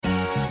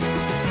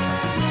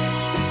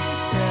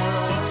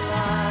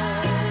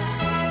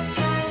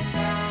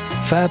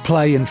Fair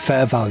play and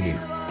fair value.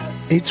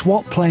 It's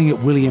what playing at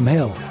William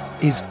Hill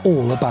is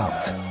all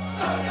about.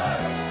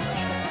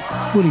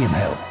 William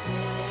Hill.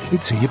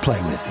 It's who you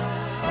play with.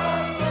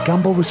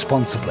 Gamble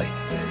responsibly.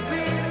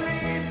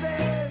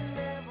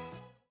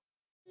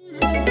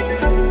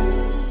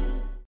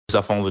 It's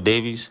Alfonso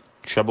Davies,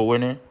 treble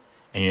winner,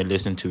 and you're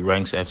listening to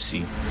Ranks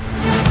FC.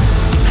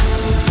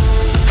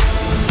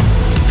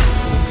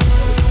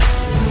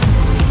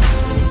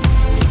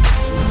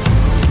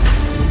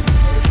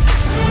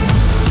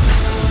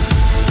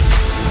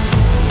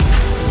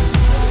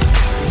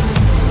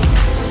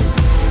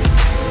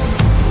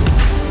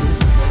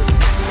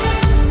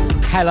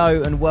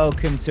 Hello and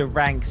welcome to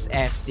Ranks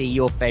FC,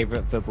 your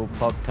favourite football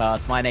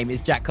podcast. My name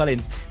is Jack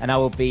Collins and I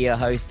will be your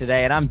host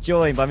today. And I'm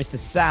joined by Mr.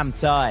 Sam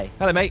Tighe.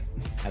 Hello, mate.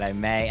 Hello,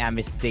 mate. And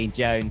Mr. Dean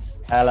Jones.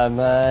 Hello,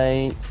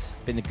 mate.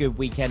 Been a good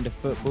weekend of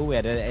football. We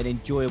had an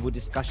enjoyable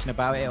discussion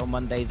about it on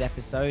Monday's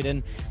episode,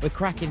 and we're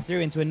cracking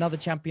through into another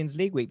Champions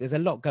League week. There's a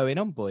lot going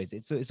on, boys.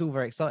 It's all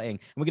very exciting. And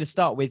we're going to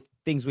start with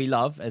things we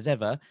love, as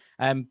ever.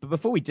 But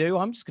before we do,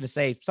 I'm just going to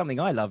say something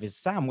I love is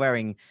Sam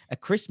wearing a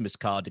Christmas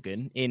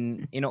cardigan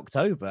in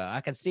October.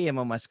 I can see him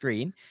on my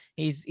screen.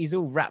 He's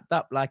all wrapped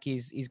up like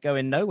he's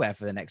going nowhere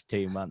for the next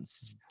 2 months.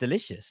 It's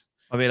delicious.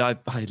 I mean, I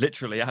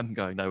literally am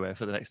going nowhere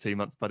for the next 2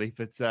 months, buddy.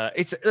 But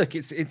it's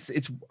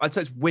I'd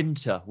say it's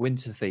winter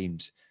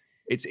themed.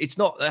 It's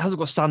not, it hasn't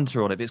got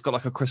Santa on it, but it's got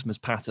like a Christmas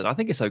pattern. I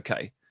think it's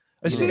okay.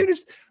 As soon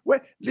as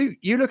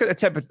you look at the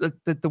temperature,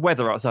 the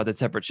weather outside, the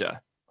temperature,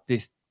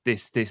 this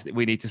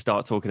we need to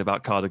start talking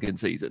about cardigan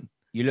season.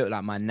 You look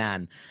like my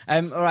nan.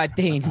 All right,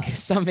 Dean,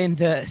 something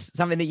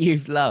that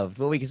you've loved.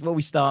 What are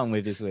we starting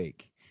with this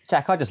week?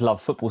 Jack, I just love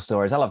football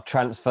stories. I love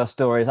transfer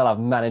stories. I love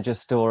manager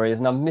stories,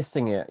 and I'm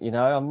missing it.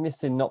 I'm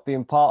missing not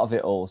being part of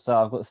it all. So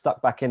I've got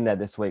stuck back in there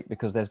this week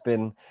because there's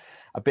been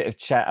a bit of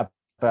chat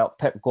about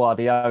Pep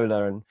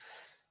Guardiola. And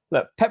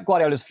look, Pep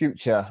Guardiola's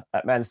future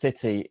at Man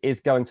City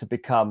is going to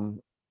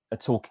become a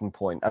talking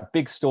point, a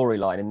big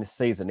storyline in this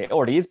season. It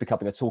already is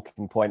becoming a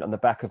talking point on the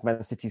back of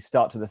Man City's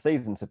start to the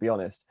season, to be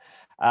honest.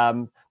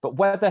 But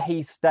whether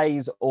he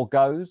stays or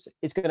goes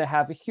is going to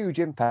have a huge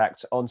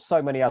impact on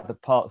so many other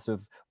parts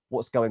of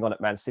what's going on at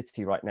Man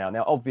City right now.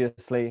 Now,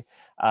 obviously,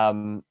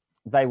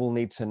 they will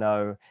need to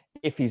know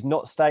if he's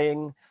not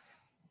staying,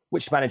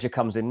 which manager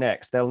comes in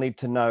next. They'll need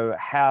to know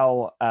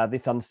how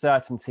this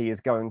uncertainty is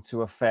going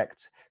to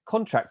affect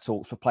contract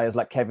talks for players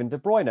like Kevin De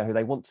Bruyne, who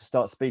they want to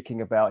start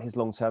speaking about his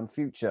long-term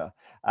future.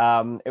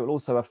 It will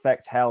also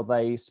affect how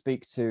they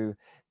speak to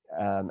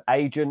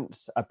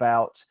agents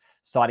about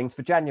signings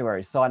for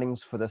January,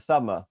 signings for the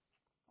summer.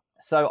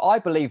 So I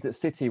believe that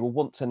City will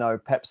want to know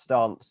Pep's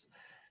stance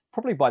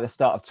probably by the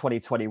start of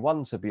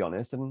 2021, to be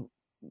honest. And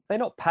they're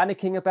not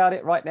panicking about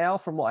it right now,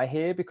 from what I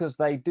hear, because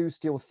they do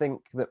still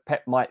think that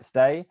Pep might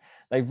stay.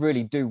 They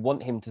really do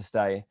want him to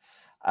stay.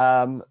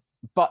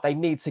 But they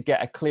need to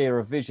get a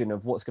clearer vision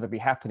of what's going to be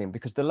happening,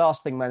 because the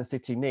last thing Man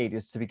City need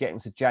is to be getting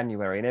to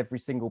January and every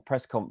single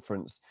press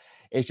conference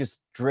is just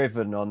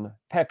driven on,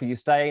 Pep, are you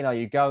staying? Are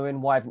you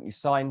going? Why haven't you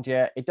signed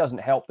yet? It doesn't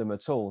help them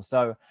at all.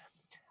 So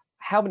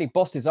how many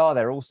bosses are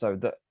there also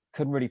that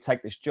can really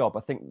take this job?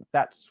 I think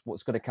that's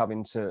what's going to come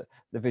into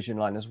the vision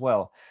line as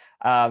well.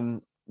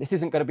 This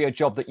isn't going to be a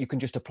job that you can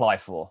just apply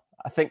for.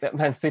 I think that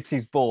Man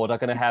City's board are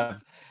going to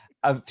have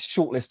a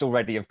shortlist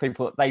already of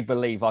people that they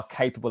believe are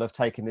capable of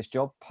taking this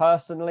job.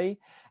 Personally,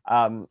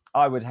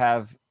 I would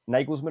have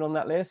Nagelsmann on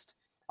that list.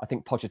 I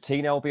think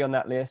Pochettino will be on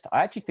that list.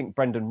 I actually think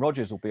Brendan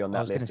Rodgers will be on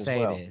that list as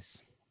well.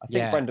 I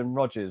think Brendan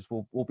Rodgers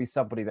will be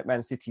somebody that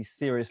Man City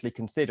seriously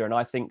consider. And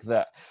I think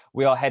that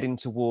we are heading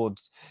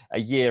towards a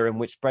year in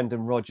which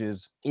Brendan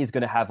Rodgers is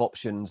going to have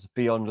options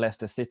beyond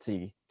Leicester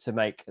City to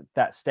make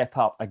that step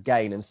up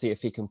again and see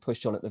if he can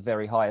push on at the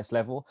very highest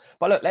level.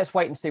 But look, let's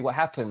wait and see what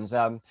happens.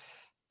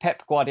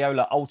 Pep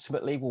Guardiola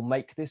ultimately will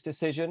make this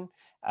decision.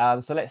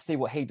 So let's see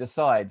what he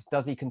decides.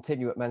 Does he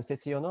continue at Man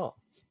City or not?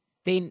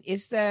 Dean,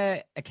 is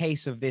there a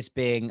case of this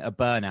being a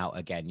burnout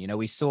again?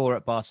 We saw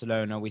at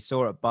Barcelona, we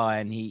saw at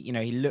Bayern,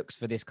 he looks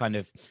for this kind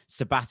of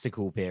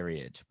sabbatical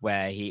period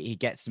where he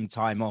gets some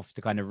time off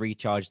to kind of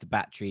recharge the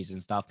batteries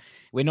and stuff.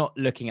 We're not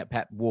looking at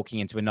Pep walking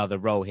into another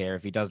role here.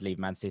 If he does leave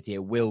Man City,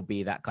 it will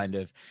be that kind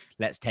of,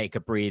 let's take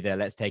a breather,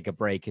 let's take a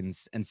break and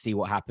see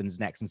what happens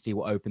next and see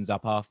what opens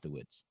up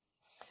afterwards.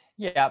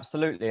 Yeah,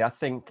 absolutely. I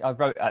think I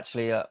wrote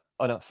actually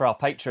for our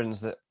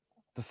patrons that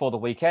before the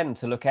weekend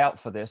to look out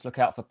for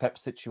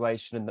Pep's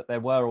situation, and that there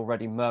were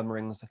already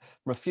murmurings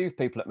from a few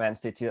people at Man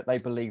City that they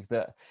believe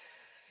that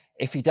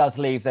if he does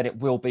leave, then it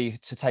will be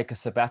to take a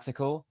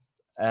sabbatical.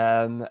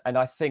 And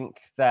I think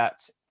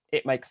that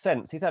it makes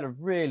sense. He's had a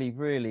really,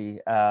 really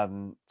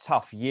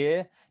tough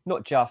year,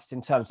 not just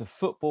in terms of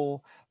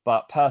football,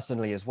 but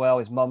personally as well.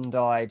 His mum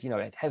died.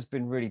 It has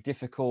been really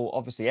difficult.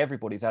 Obviously,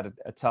 everybody's had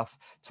a tough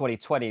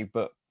 2020,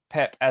 but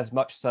Pep as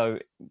much so,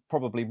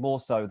 probably more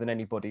so than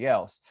anybody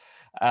else.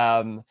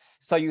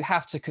 So you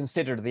have to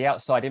consider the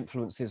outside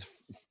influences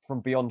from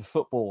beyond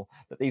football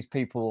that these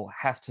people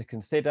have to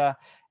consider.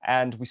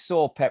 And we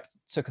saw Pep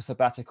took a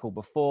sabbatical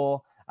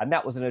before. And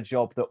that was in a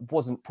job that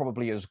wasn't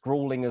probably as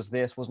grueling as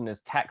this, wasn't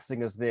as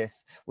taxing as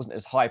this, wasn't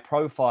as high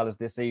profile as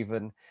this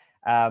even.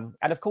 And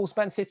of course,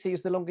 Man City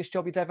is the longest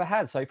job he'd ever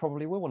had, so he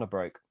probably will want a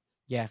break.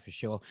 Yeah, for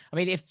sure. I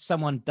mean, if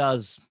someone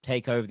does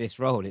take over this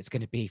role, it's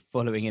going to be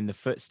following in the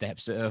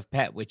footsteps of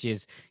Pep, which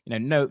is,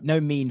 no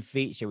mean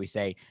feat, shall we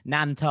say.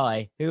 Nan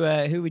Tai,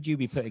 who would you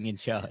be putting in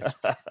charge?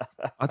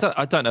 I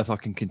don't know if I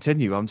can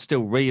continue. I'm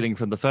still reeling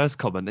from the first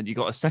comment, and you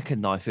got a second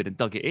knife in and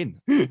dug it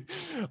in.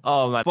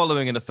 Oh man,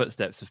 following in the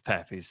footsteps of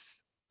Pep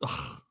is.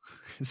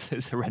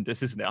 It's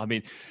horrendous, isn't it? I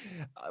mean,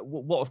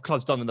 what have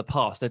clubs done in the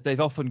past? They've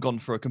often gone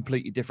for a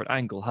completely different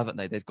angle, haven't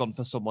they? They've gone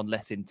for someone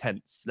less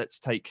intense. Let's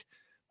take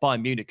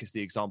Bayern Munich is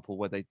the example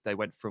where they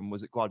went from,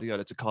 was it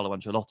Guardiola to Carlo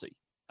Ancelotti?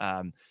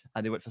 And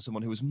they went for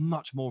someone who was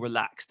much more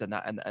relaxed and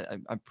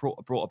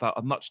brought about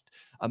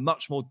a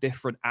much more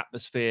different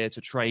atmosphere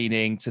to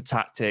training, to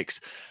tactics,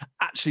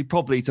 actually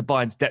probably to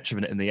Bayern's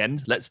detriment in the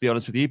end, let's be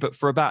honest with you. But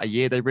for about a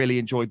year, they really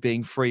enjoyed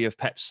being free of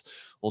Pep's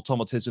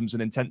automatisms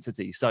and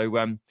intensity.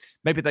 So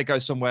maybe they go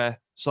somewhere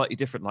slightly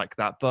different like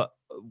that. But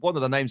one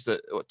of the names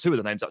two of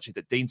the names actually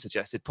that Dean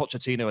suggested,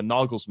 Pochettino and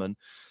Nagelsmann,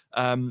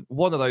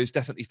 one of those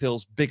definitely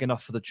feels big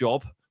enough for the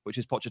job, which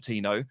is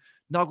Pochettino.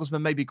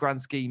 Nagelsmann, maybe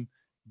grand scheme,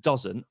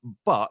 doesn't,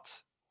 but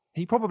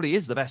he probably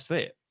is the best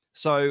fit.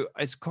 So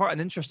it's quite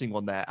an interesting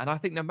one there. And I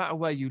think no matter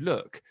where you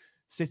look,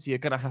 City are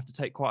going to have to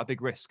take quite a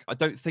big risk. I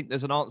don't think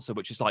there's an answer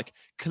which is like,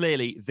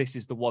 clearly this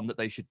is the one that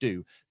they should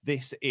do.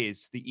 This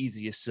is the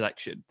easiest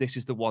selection. This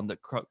is the one that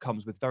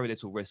comes with very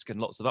little risk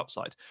and lots of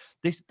upside.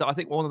 I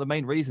think one of the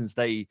main reasons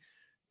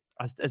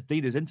as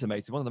Dean has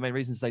intimated, one of the main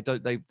reasons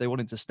they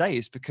want him to stay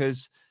is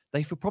because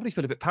they probably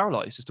feel a bit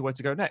paralysed as to where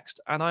to go next.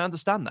 And I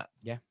understand that.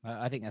 Yeah,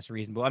 I think that's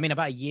reasonable. I mean,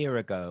 about a year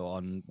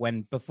ago,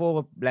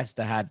 before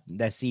Leicester had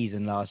their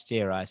season last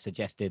year, I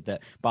suggested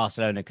that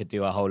Barcelona could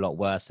do a whole lot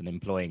worse than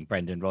employing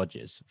Brendan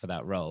Rodgers for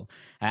that role.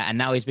 And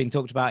now he's being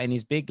talked about in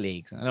his big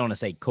leagues. I don't want to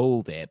say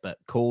called it, but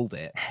called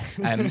it.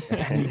 And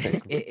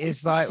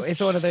it's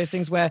one of those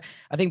things where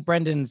I think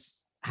Brendan's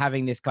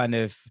having this kind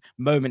of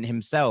moment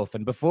himself.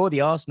 And before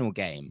the Arsenal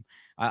game,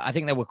 I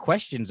think there were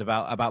questions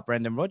about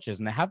Brendan Rodgers,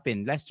 and there have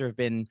been. Leicester have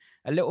been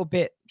a little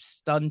bit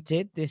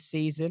stunted this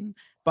season,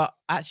 but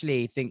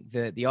actually I think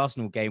the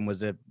Arsenal game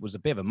was a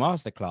bit of a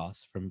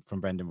masterclass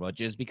from Brendan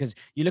Rodgers, because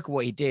you look at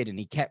what he did, and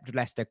he kept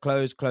Leicester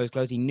close.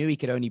 He knew he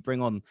could only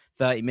bring on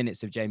 30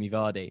 minutes of Jamie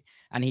Vardy,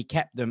 and he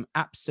kept them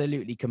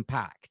absolutely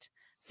compact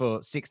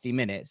for 60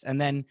 minutes. And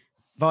then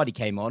Vardy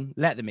came on,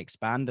 let them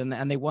expand,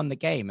 and they won the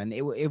game. And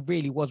it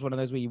really was one of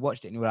those where you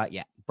watched it and you were like,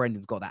 yeah,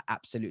 Brendan's got that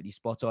absolutely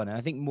spot on. And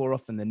I think more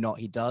often than not,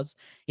 he does.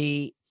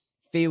 He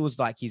feels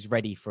like he's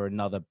ready for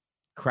another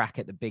crack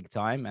at the big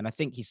time. And I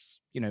think he's,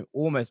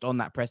 almost on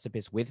that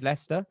precipice with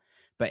Leicester.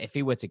 But if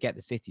he were to get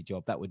the City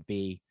job, that would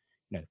be,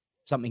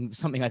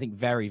 something I think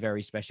very,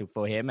 very special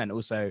for him, and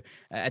also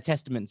a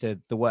testament to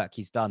the work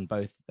he's done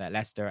both at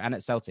Leicester and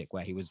at Celtic,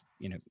 where he was,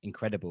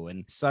 incredible.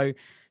 And so,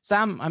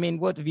 Sam, I mean,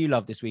 what have you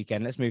loved this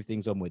weekend? Let's move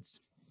things onwards.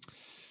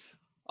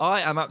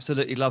 I am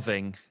absolutely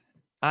loving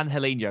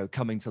Angelino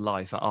coming to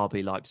life at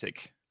RB Leipzig.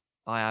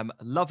 I am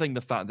loving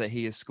the fact that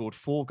he has scored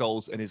 4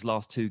 goals in his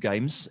last 2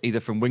 games,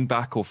 either from wing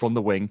back or from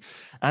the wing.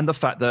 And the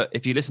fact that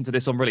if you listen to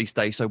this on release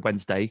day, so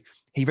Wednesday,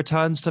 he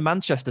returns to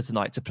Manchester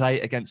tonight to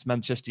play against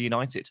Manchester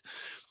United.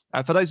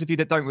 For those of you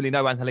that don't really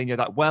know Angelino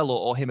that well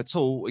or him at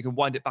all, we can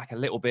wind it back a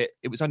little bit.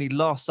 It was only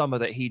last summer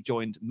that he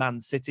joined Man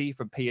City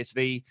from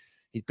PSV.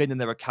 He'd been in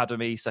their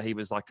academy, so he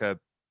was he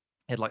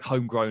had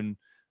homegrown.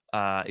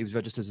 He was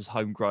registered as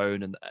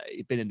homegrown, and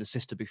he'd been in the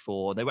system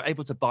before. They were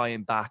able to buy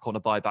him back on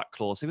a buyback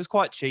clause. He was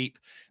quite cheap,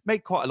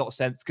 made quite a lot of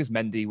sense because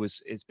Mendy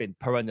has been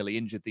perennially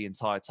injured the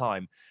entire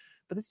time.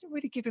 But they didn't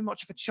really give him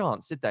much of a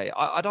chance, did they?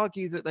 I'd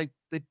argue that they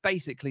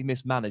basically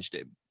mismanaged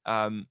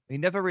him. He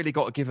never really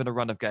got given a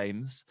run of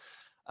games.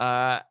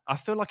 I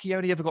feel like he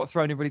only ever got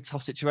thrown in really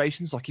tough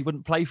situations. Like he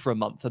wouldn't play for a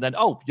month, and then,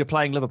 you're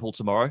playing Liverpool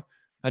tomorrow,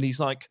 and he's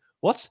like,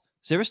 "What?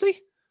 Seriously?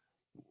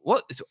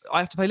 What? I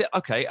have to play?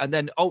 Okay." And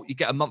then, you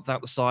get a month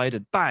out the side,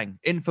 and bang,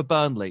 in for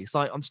Burnley. It's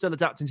like, I'm still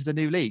adapting to the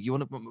new league. You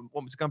want me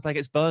to go and play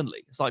against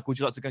Burnley? It's like, would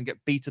you like to go and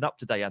get beaten up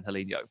today,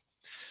 Angelino?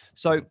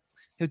 So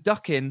he'll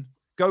duck in,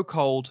 go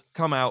cold,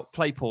 come out,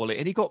 play poorly,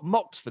 and he got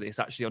mocked for this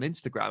actually on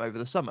Instagram over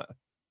the summer.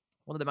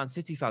 One of the Man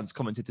City fans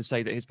commented to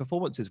say that his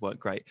performances weren't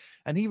great.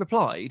 And he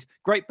replied,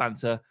 great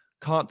banter,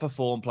 can't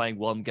perform playing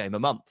 1 game a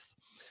month.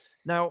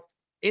 Now,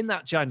 in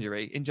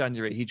January,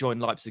 he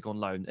joined Leipzig on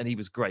loan, and he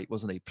was great,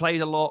 wasn't he?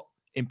 Played a lot,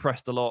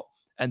 impressed a lot,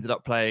 ended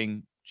up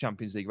playing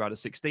Champions League round of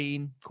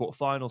 16,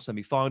 quarter-final,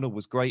 semi-final,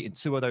 was great in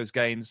 2 of those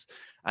games.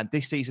 And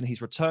this season,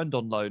 he's returned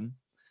on loan.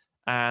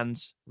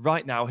 And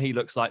right now, he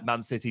looks like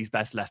Man City's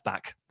best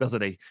left-back,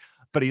 doesn't he?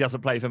 But he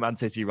doesn't play for Man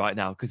City right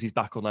now because he's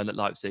back on loan at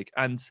Leipzig.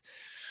 And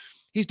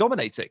he's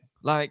dominating.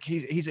 Like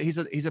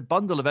he's a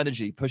bundle of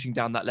energy pushing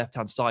down that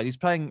left-hand side. He's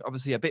playing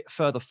obviously a bit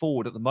further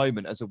forward at the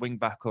moment as a wing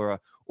back or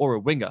a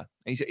winger.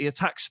 He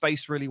attacks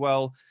space really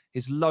well.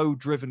 His low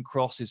driven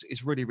cross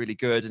is really, really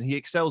good. And he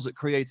excels at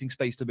creating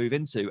space to move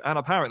into. And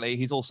apparently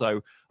he's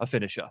also a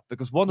finisher,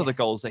 because one of the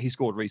goals that he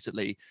scored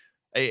recently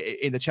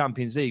in the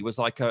Champions League was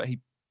like he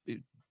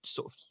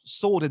sort of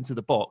soared into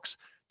the box,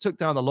 took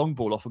down the long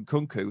ball off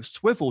Nkunku,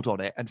 swiveled on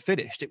it and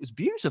finished. It was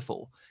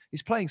beautiful.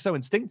 He's playing so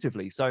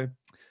instinctively. So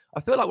I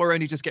feel like we're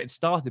only just getting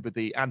started with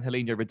the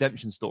Angelino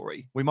redemption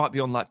story. We might be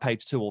on like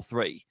page 2 or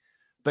 3,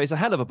 but it's a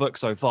hell of a book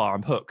so far.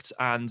 I'm hooked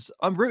and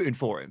I'm rooting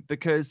for him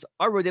because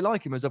I really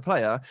like him as a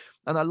player.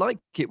 And I like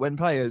it when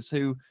players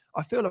who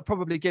I feel are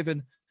probably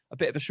given a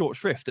bit of a short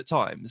shrift at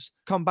times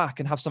come back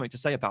and have something to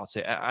say about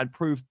it and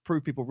prove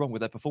people wrong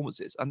with their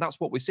performances. And that's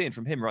what we're seeing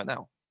from him right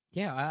now.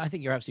 Yeah, I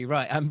think you're absolutely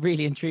right. I'm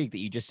really intrigued that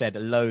you just said a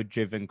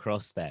low-driven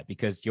cross there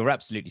because you're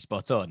absolutely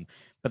spot on.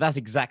 But that's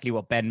exactly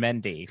what Ben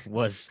Mendy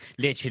was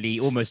literally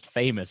almost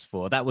famous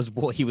for. That was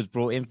what he was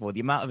brought in for.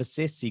 The amount of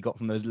assists he got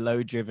from those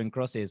low-driven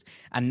crosses.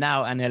 And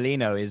now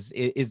Angelino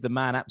is the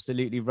man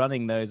absolutely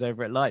running those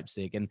over at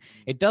Leipzig. And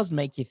it does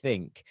make you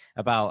think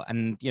about,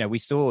 and, you know, we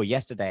saw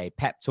yesterday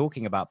Pep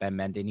talking about Ben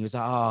Mendy and he was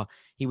like,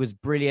 he was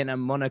brilliant at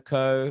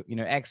Monaco, you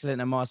know,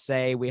 excellent at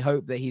Marseille. We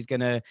hope that he's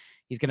going to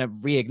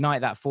reignite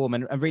that form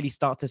and really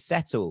start to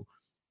settle.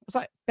 I was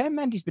like, Ben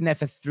Mendy's been there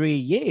for 3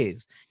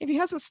 years. If he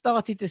hasn't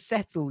started to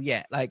settle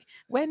yet, like,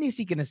 when is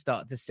he going to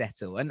start to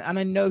settle? And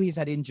I know he's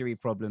had injury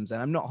problems, and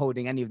I'm not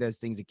holding any of those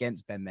things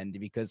against Ben Mendy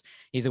because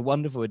he's a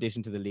wonderful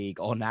addition to the league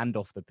on and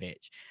off the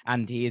pitch.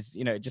 And he is,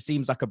 you know, it just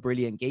seems like a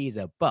brilliant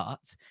geezer.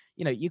 But,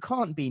 you know, you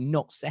can't be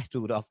not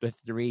settled after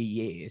 3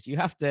 years. You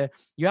have to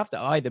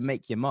either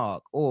make your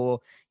mark or,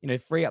 you know,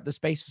 free up the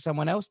space for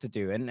someone else to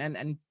do. And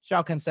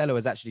João Cancelo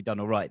has actually done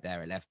all right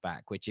there at left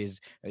back, which is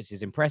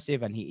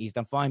impressive, and he's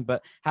done fine.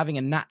 But having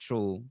a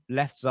natural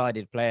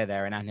left-sided player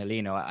there in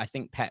Angelino, I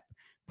think Pep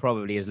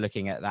probably is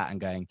looking at that and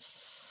going,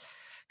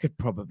 could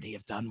probably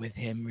have done with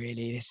him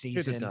really this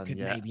season.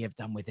 Maybe have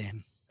done with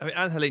him. I mean,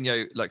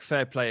 Angelino, like,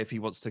 fair play if he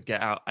wants to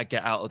get out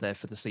of there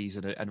for the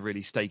season and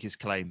really stake his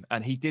claim.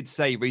 And he did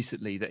say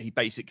recently that he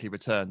basically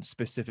returned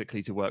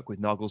specifically to work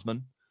with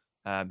Nagelsmann.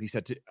 He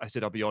said,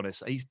 I'll be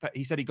honest.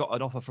 He said he got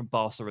an offer from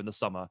Barca in the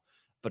summer,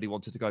 but he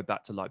wanted to go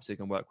back to Leipzig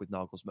and work with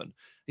Nagelsmann.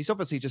 He's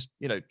obviously just,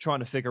 you know, trying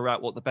to figure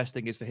out what the best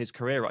thing is for his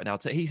career right now.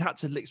 He's had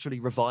to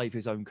literally revive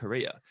his own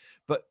career.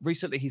 But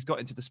recently he's got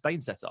into the Spain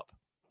setup.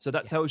 So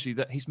that tells you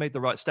that he's made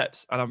the right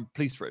steps, and I'm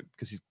pleased for him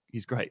because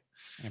he's great.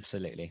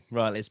 Absolutely.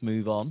 Right, let's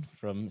move on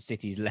from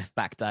City's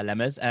left-back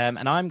dilemmas. And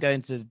I'm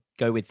going to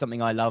go with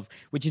something I love,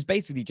 which is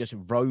basically just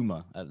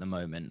Roma at the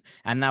moment.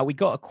 And now we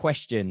got a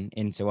question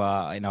in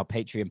our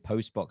Patreon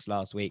post box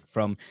last week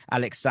from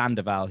Alex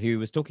Sandoval, who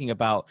was talking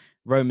about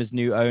Roma's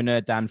new owner,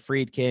 Dan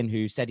Friedkin,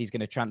 who said he's going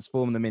to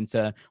transform them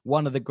into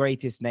one of the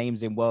greatest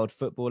names in world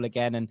football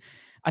again. And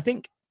I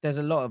think there's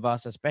a lot of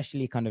us,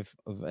 especially kind of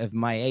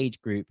my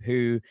age group,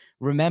 who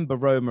remember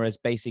Roma as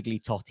basically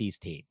Totti's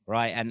team,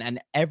 right?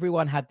 And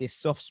everyone had this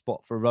soft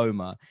spot for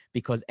Roma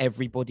because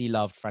everybody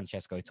loved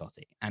Francesco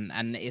Totti.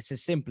 And it's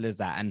as simple as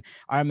that. And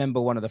I remember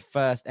one of the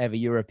first ever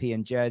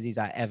European jerseys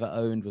I ever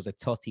owned was a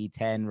Totti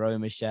 10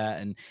 Roma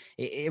shirt. And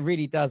it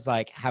really does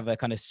like have a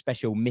kind of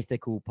special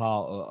mythical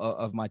part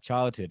of my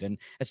childhood. And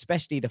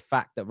especially the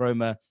fact that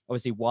Roma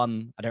obviously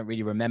won. I don't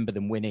really remember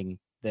them winning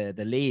the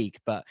league,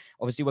 but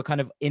obviously we're kind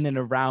of in and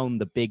around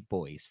the big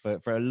boys for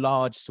a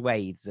large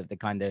swathes of the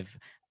kind of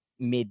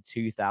mid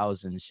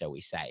 2000s, shall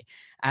we say.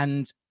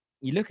 And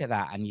you look at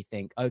that and you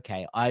think,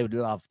 okay, I would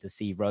love to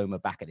see Roma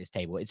back at this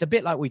table. It's a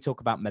bit like we talk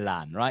about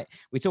Milan, right?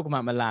 We talk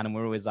about Milan and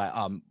we're always like,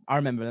 I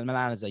remember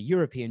Milan as a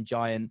European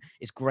giant.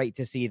 It's great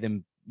to see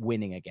them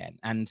winning again.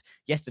 And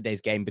yesterday's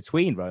game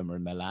between Roma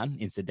and Milan,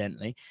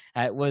 incidentally,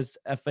 was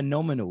a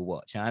phenomenal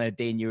watch. And I know,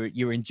 Dean,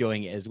 you were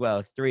enjoying it as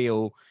well.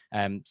 3-3,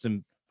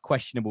 some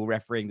questionable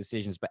refereeing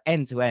decisions, but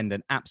end-to-end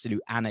an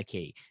absolute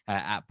anarchy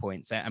at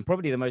points, and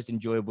probably the most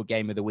enjoyable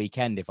game of the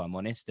weekend, if I'm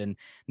honest, and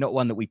not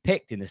one that we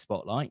picked in the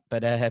spotlight,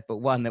 but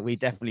one that we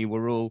definitely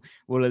were all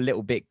a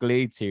little bit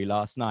glued to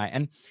last night.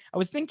 And I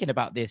was thinking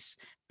about this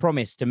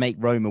promise to make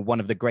Roma one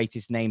of the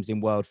greatest names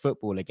in world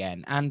football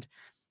again, and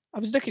I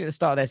was looking at the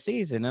start of their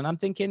season and I'm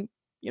thinking,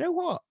 you know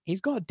what?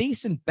 He's got a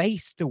decent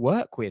base to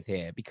work with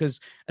here,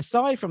 because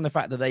aside from the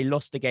fact that they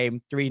lost the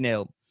game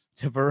 3-0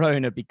 to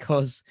Verona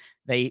because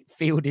they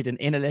fielded an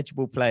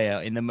ineligible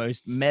player in the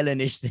most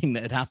Melanish thing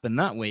that had happened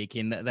that week,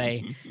 in that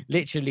they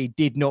literally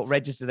did not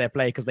register their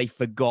player because they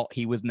forgot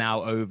he was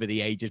now over the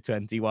age of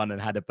 21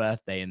 and had a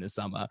birthday in the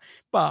summer.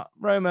 But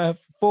Roma,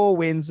 4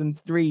 wins and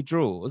 3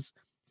 draws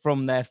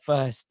from their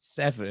first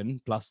 7,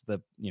 plus the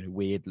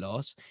weird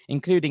loss,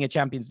 including a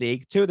Champions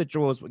League, 2 of the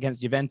draws against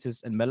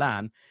Juventus and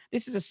Milan.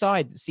 This is a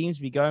side that seems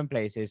to be going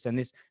places, and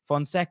this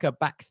Fonseca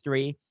back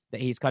 3 that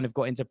he's kind of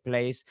got into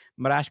place.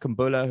 Marash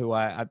Kumbula, who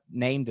I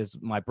named as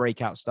my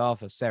breakout star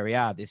for Serie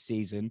A this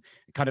season,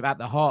 kind of at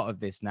the heart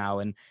of this now.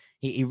 And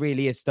he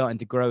really is starting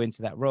to grow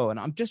into that role. And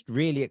I'm just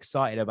really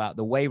excited about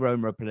the way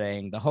Roma are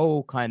playing, the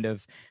whole kind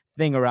of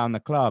thing around the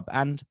club.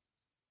 And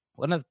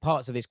one of the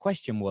parts of this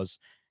question was,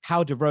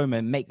 how do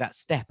Roma make that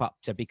step up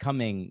to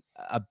becoming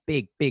a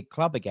big, big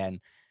club again?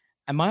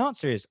 And my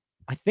answer is,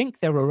 I think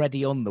they're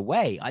already on the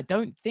way. I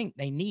don't think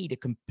they need a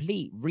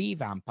complete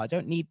revamp. I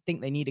don't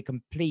think they need a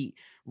complete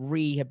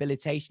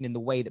rehabilitation in the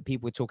way that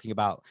people were talking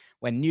about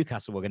when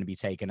Newcastle were going to be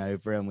taken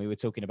over, and we were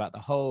talking about the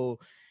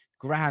whole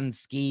grand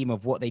scheme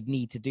of what they'd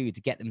need to do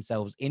to get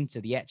themselves into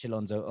the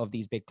echelons of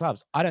these big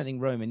clubs. I don't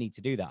think Roma need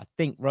to do that. I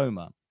think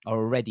Roma are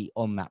already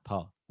on that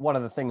path. One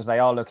of the things they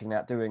are looking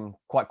at doing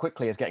quite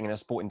quickly is getting in a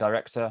sporting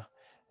director,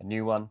 a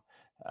new one.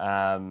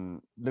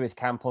 Luis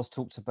Campos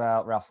talked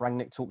about, Ralph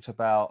Rangnick talked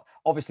about.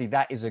 Obviously,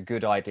 that is a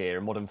good idea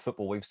in modern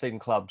football. We've seen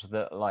clubs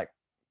that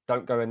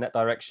don't go in that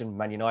direction.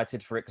 Man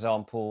United, for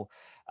example,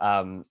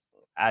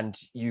 and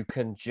you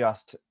can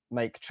just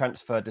make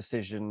transfer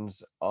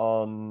decisions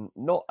on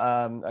not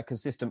a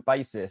consistent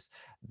basis,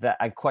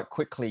 and quite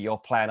quickly your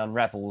plan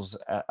unravels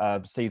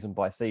season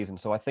by season.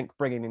 So I think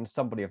bringing in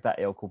somebody of that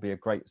ilk will be a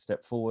great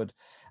step forward.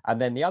 And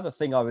then the other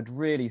thing I would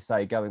really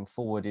say going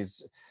forward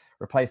is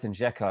replacing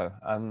Dzeko.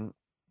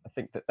 I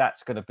think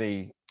that's going to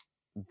be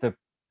the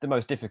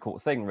most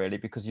difficult thing, really,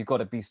 because you've got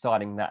to be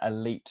signing that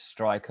elite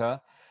striker.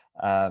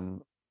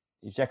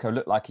 Dzeko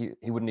looked like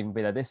he wouldn't even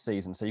be there this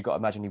season, so you've got to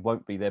imagine he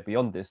won't be there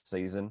beyond this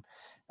season.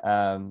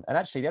 And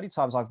actually, the only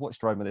times I've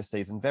watched Roma this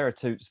season,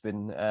 Veretou's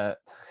been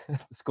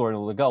scoring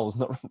all the goals,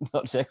 not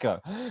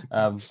Dzeko.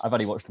 I've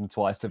only watched them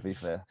twice, to be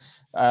fair.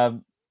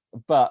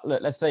 But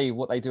look, let's see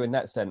what they do in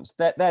that sense.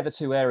 They're the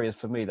two areas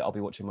for me that I'll be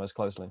watching most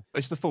closely.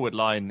 It's the forward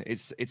line.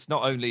 It's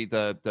not only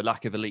the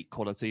lack of elite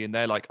quality, and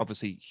they're like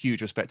obviously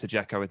huge respect to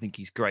Dzeko. I think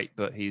he's great,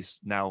 but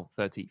he's now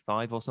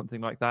 35 or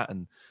something like that,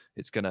 and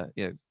it's gonna,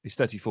 he's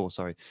 34,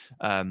 sorry,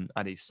 and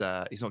he's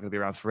not going to be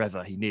around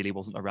forever. He nearly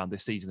wasn't around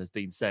this season, as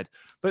Dean said.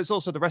 But it's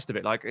also the rest of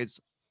it. Like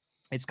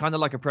it's kind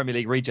of like a Premier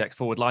League rejects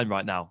forward line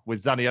right now.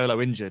 With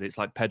Zaniolo injured, it's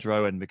like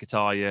Pedro and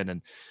Mkhitaryan,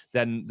 and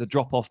then the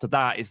drop off to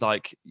that is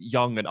like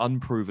young and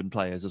unproven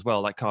players as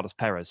well, like Carlos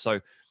Perez.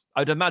 So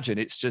I'd imagine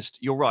it's just,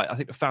 you're right. I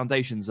think the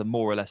foundations are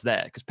more or less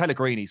there because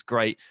Pellegrini's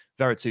great,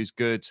 Veretou's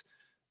good,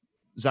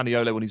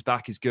 Zaniolo when he's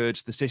back is good,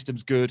 the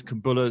system's good,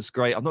 Kumbula's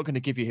great. I'm not going to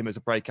give you him as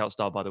a breakout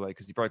star, by the way,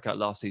 because he broke out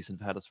last season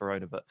for Hellas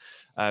Verona. But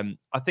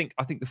I think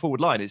the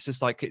forward line, it's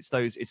just like it's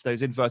those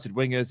inverted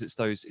wingers, it's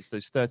those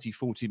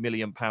 30-40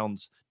 million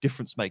pounds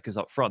difference makers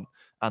up front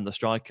and the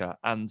striker.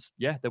 And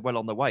yeah, they're well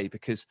on their way,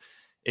 because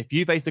if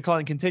Juve's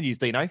decline continues,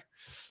 Dino,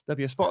 there'll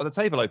be a spot at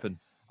the table open.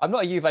 I'm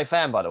not a Juve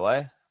fan, by the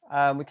way.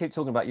 We keep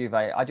talking about Juve.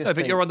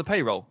 But you're on the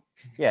payroll.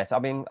 Yes, I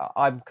mean,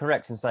 I'm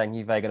correct in saying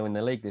Juve are going to win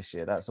the league this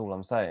year. That's all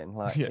I'm saying.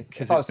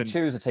 If I was to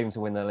choose a team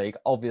to win the league,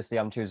 obviously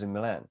I'm choosing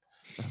Milan.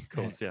 Of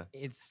course, yeah.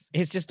 It's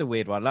just a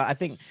weird one. I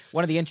think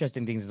one of the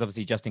interesting things is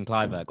obviously Justin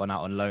Kluivert gone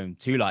out on loan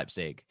to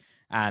Leipzig.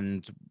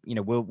 And,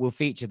 we'll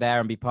feature there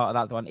and be part of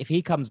that one. If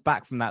he comes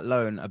back from that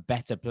loan, a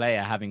better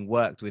player, having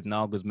worked with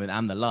Nagelsmann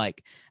and the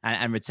like,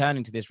 and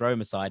returning to this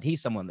Roma side,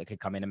 he's someone that could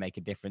come in and make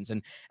a difference.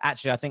 And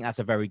actually, I think that's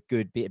a very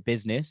good bit of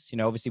business.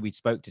 Obviously, we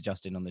spoke to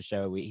Justin on the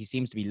show. He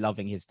seems to be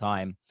loving his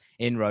time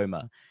in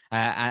Roma.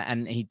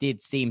 And he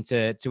did seem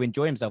to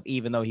enjoy himself,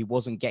 even though he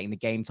wasn't getting the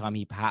game time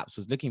he perhaps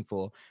was looking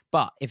for.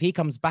 But if he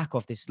comes back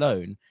off this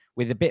loan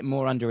with a bit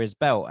more under his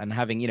belt and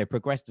having,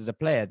 progressed as a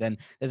player, then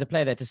there's a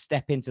player there to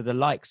step into the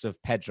likes of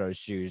Pedro's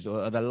shoes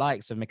or the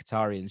likes of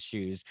Mkhitaryan's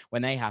shoes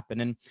when they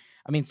happen. And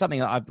I mean, something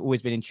that I've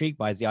always been intrigued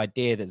by is the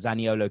idea that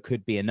Zaniolo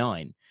could be a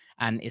 9.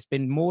 And it's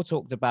been more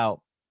talked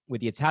about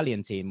with the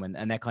Italian team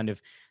and their kind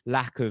of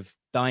lack of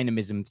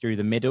dynamism through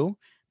the middle.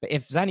 But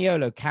if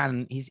Zaniolo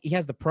he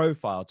has the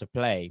profile to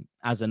play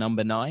as a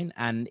number 9.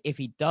 And if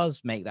he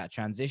does make that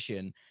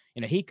transition,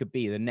 he could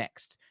be the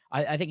next,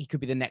 I think he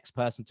could be the next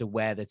person to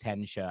wear the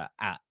 10 shirt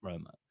at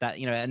Roma. That,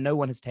 and no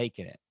one has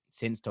taken it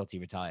since Totti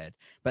retired.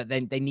 But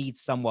then they need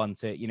someone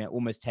to,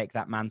 almost take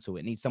that mantle.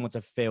 It needs someone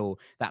to fill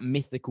that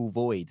mythical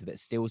void that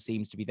still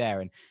seems to be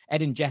there. And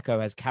Edin Dzeko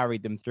has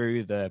carried them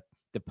through the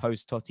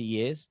post-Totti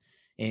years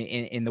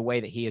in the way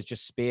that he has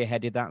just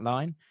spearheaded that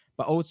line.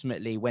 But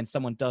ultimately, when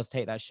someone does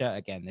take that shirt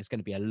again, there's going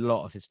to be a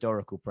lot of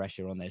historical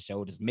pressure on their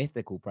shoulders,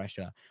 mythical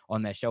pressure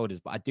on their shoulders.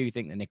 But I do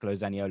think that Nicolo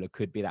Zaniolo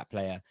could be that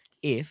player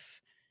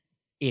if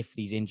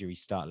these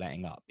injuries start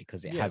letting up,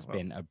 because it has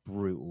been a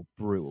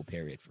brutal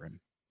period for him.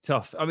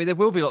 Tough. I mean, there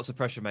will be lots of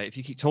pressure, mate. If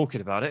you keep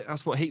talking about it,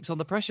 that's what heaps on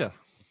the pressure.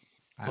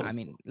 I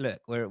mean, look,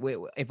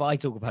 if I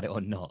talk about it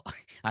or not,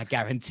 I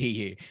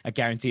guarantee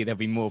there'll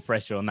be more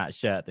pressure on that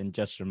shirt than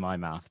just from my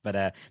mouth.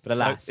 But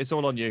alas, it's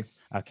all on you.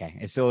 Okay,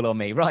 it's all on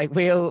me. Right,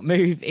 we'll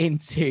move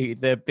into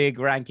the big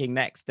ranking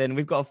next, and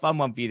we've got a fun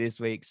one for you this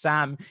week.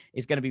 Sam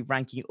is going to be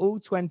ranking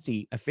all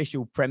 20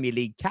 official Premier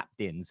League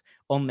captains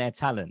on their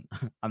talent.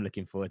 I'm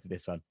looking forward to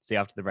this one. See you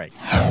after the break.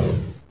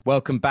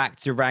 Welcome back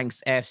to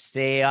Ranks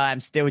FC. I am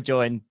still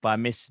joined by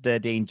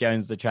Mr. Dean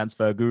Jones, the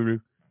transfer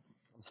guru.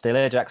 Still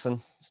here,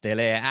 Jackson. Still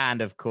here.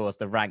 And of course,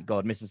 the rank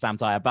god, Mr. Sam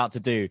Tighe, about to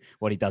do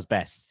what he does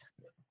best.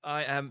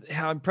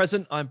 I'm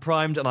present, I'm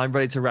primed, and I'm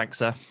ready to rank,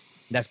 sir.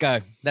 Let's go.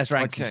 Let's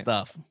rank some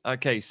stuff.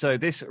 Okay, so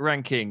this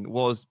ranking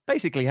was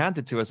basically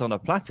handed to us on a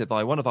platter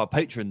by one of our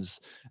patrons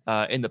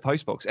in the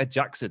postbox. Ed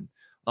Jackson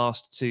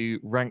asked to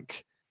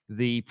rank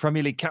the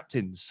Premier League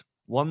captains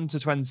 1 to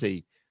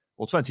 20,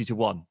 or 20 to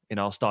 1 in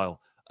our style.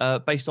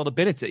 based on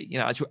ability.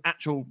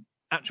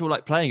 Actual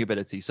like playing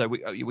ability. So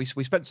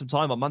we spent some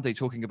time on Monday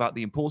talking about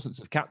the importance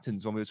of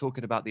captains when we were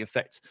talking about the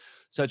effect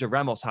Sergio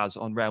Ramos has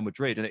on Real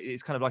Madrid, and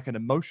it's kind of like an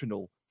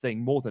emotional thing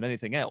more than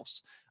anything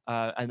else,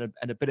 and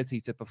an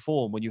ability to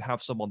perform when you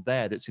have someone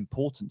there that's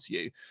important to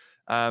you.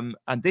 And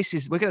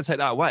we're going to take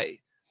that away,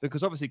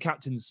 because obviously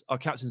captains are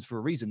captains for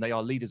a reason. They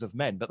are leaders of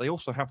men, but they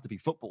also have to be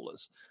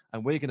footballers,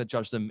 and we're going to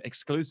judge them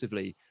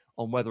exclusively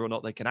on whether or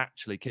not they can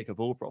actually kick a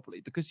ball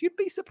properly, because you'd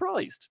be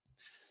surprised.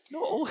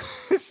 Not all.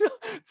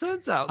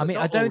 Turns out. I mean,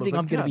 I don't think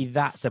I'm going to be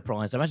that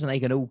surprised. I imagine they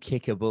can all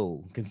kick a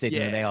ball,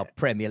 considering they are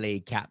Premier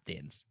League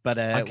captains. But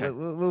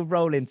we'll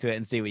roll into it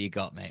and see what you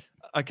got, mate.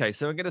 Okay,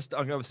 so I'm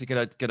obviously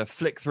gonna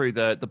flick through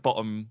the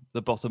bottom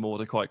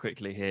order quite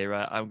quickly here.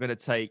 I'm gonna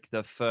take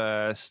the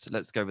first.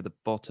 Let's go with the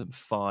bottom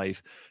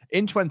 5.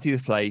 In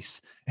 20th place,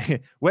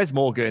 Wes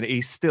Morgan.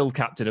 He's still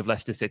captain of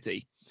Leicester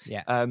City.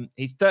 Yeah.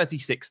 He's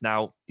 36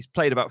 now. He's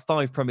played about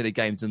 5 Premier League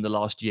games in the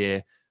last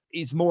year.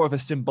 He's more of a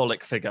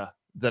symbolic figure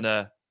than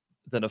a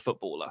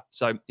footballer.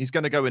 So he's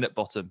going to go in at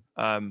bottom.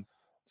 I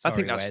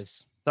think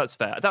that's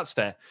fair. That's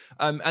fair.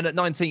 And at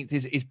 19th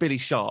is Billy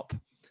Sharp.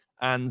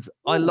 And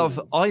I love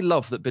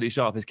that Billy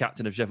Sharp is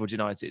captain of Sheffield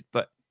United,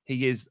 but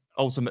he is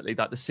ultimately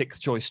like the 6th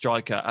choice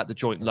striker at the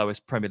joint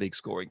lowest Premier League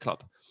scoring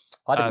club.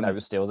 I didn't know he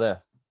was still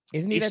there.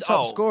 Isn't he the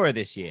top scorer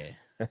this year?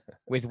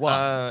 With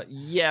 1?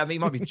 Yeah, I mean, he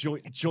might be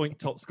joint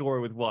top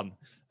scorer with 1.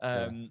 I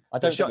don't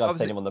think I've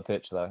seen him on the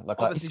pitch though.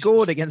 He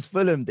scored against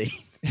Fulham, Dean.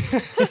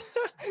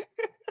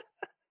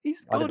 He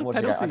scored a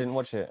penalty. I didn't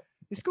watch it.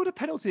 He scored a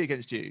penalty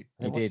against you.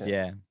 He did,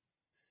 yeah.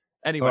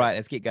 Anyway, all right,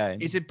 let's keep going.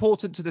 He's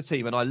important to the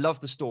team, and I love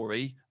the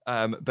story.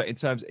 But in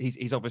terms,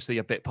 he's obviously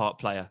a bit part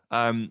player.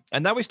 And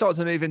now we start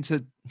to move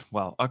into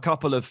a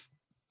couple of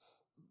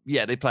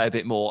they play a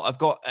bit more. I've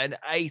got an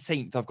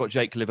 18th. I've got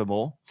Jake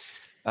Livermore,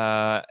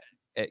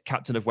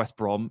 captain of West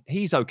Brom.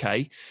 He's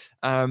okay.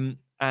 And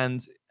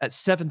at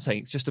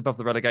 17th, just above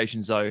the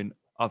relegation zone,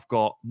 I've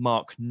got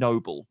Mark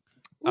Noble.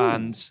 Ooh.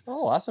 And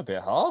that's a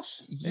bit harsh.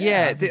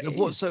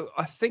 So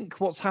I think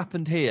what's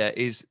happened here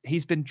is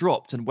he's been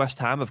dropped, and West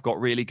Ham have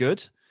got really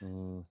good.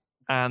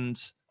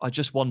 And I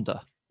just wonder.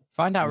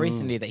 Find out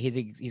recently that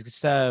he's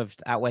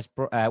served at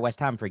West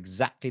Ham for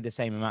exactly the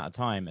same amount of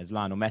time as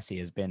Lionel Messi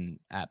has been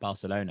at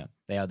Barcelona.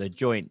 They are the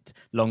joint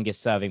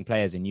longest serving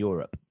players in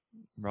Europe.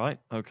 Right.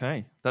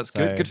 Okay. That's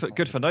good.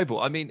 Good for Noble.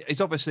 I mean, he's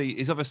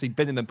obviously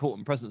been an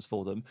important presence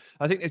for them.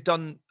 I think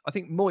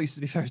Moyes, to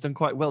be fair, has done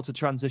quite well to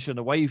transition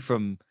away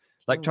from.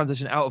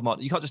 Transition out of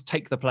Martin. You can't just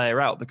take the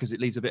player out because it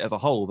leaves a bit of a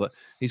hole, but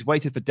he's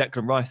waited for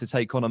Declan Rice to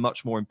take on a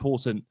much more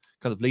important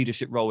kind of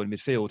leadership role in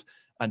midfield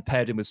and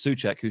paired him with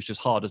Souček, who's just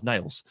hard as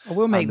nails. I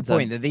will make the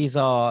point that these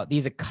are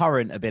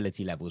current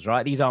ability levels,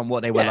 right? These aren't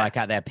what they were like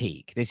at their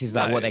peak. This is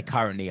what they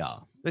currently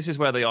are. This is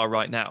where they are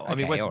right now. Okay, I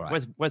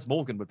mean, Wes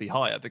Morgan would be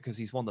higher because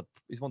he's won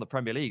the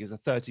Premier League as a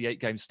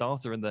 38-game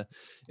starter in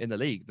the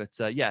league. But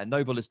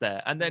Noble is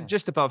there, and then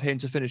just above him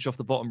to finish off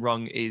the bottom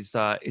rung is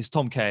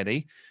Tom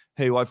Cairney,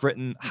 who I've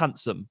written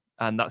handsome,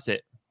 and that's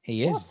it.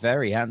 He is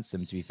very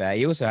handsome, to be fair.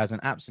 He also has an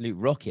absolute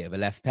rocket of a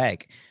left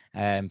peg,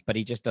 but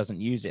he just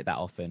doesn't use it that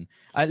often.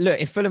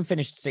 Look, if Fulham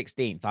finished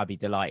 16th, I'd be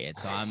delighted.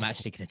 So I'm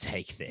actually going to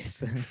take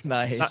this.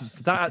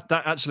 That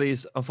actually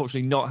is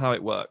unfortunately not how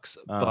it works.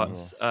 But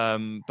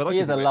he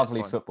is a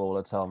lovely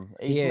footballer, Tom.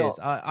 He is.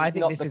 I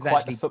think this is quite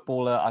actually the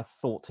footballer I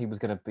thought he was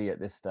going to be at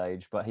this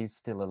stage, but he's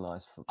still a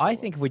nice footballer. I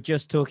think if we're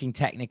just talking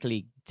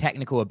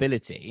technical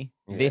ability,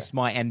 this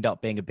might end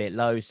up being a bit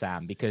low,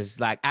 Sam, because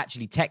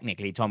actually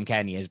technically Tom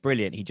Cairney is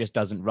brilliant. He just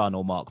doesn't run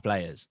or mark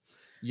players.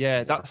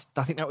 Yeah,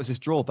 I think that was his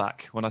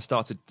drawback when I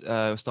started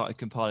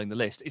compiling the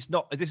list.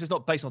 This is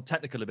not based on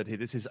technical ability.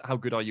 This is how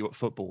good are you at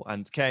football.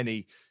 And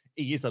Cairney,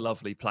 he is a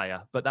lovely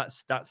player, but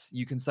that's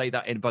you can say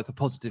that in both a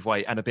positive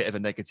way and a bit of a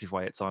negative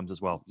way at times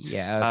as well.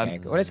 Yeah, okay.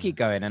 Well, let's keep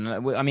going. And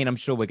I mean, I'm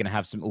sure we're going to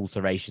have some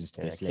alterations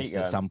to this list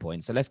at some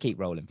point. So let's keep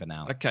rolling for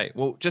now. Okay.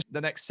 Well, just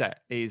the next set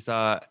is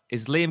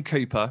Liam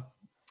Cooper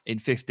in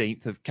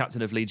 15th, of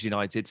captain of Leeds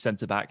United,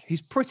 centre-back.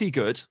 He's pretty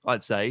good,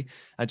 I'd say.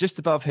 And just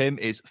above him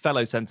is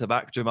fellow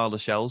centre-back Jamal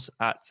Lascelles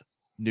at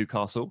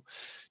Newcastle.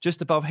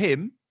 Just above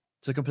him,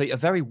 to complete a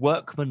very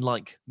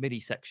workmanlike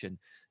mini-section,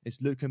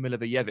 is Luka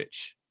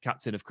Milivojevic,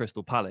 captain of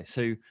Crystal Palace,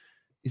 who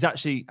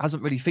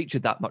hasn't really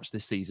featured that much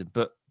this season,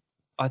 but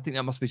I think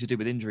that must be to do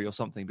with injury or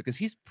something, because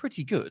he's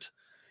pretty good.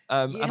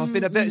 And I've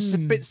been a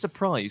bit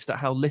surprised at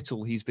how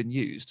little he's been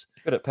used.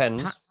 Good at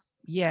pens.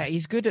 Yeah,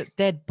 he's good at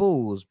dead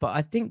balls, but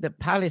I think that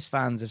Palace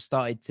fans have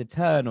started to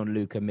turn on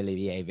Luka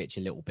Milivojevic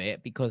a little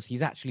bit because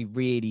he's actually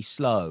really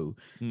slow,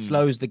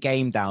 slows the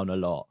game down a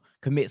lot,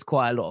 commits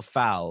quite a lot of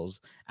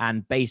fouls,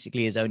 and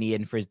basically is only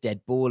in for his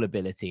dead ball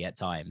ability at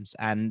times.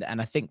 And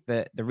I think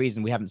that the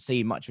reason we haven't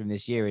seen much of him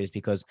this year is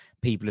because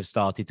people have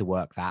started to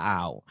work that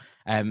out.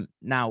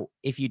 Now,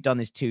 if you'd done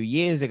this 2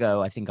 years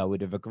ago, I think I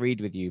would have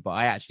agreed with you, but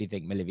I actually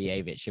think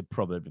Milivojevic should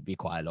probably be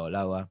quite a lot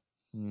lower.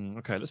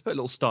 Okay, let's put a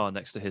little star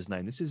next to his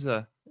name. This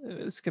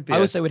could be. I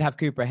also would have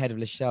Cooper ahead of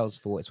Lascelles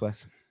for what it's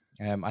worth.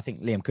 I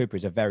think Liam Cooper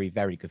is a very,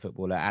 very good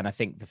footballer. And I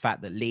think the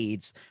fact that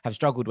Leeds have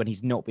struggled when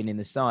he's not been in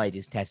the side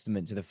is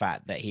testament to the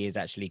fact that he is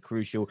actually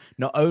crucial,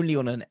 not only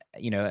on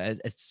a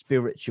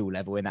spiritual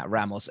level in that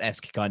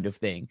Ramos-esque kind of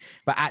thing,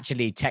 but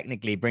actually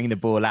technically bringing the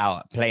ball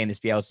out, playing this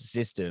Bielsa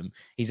system.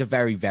 He's a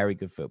very, very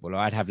good footballer.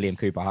 I'd have Liam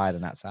Cooper higher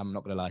than that, Sam. I'm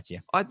not going to lie to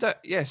you.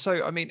 Yeah.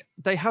 So, I mean,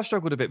 they have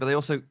struggled a bit, but they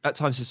also at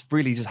times just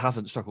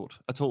haven't struggled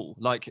at all.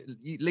 Like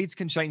Leeds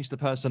can change the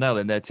personnel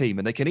in their team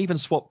and they can even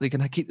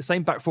keep the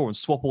same back four and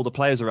swap all the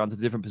players around to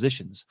different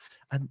positions,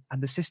 and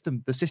the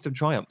system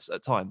triumphs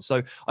at times.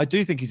 So I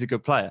do think he's a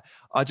good player.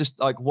 I just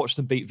watched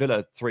them beat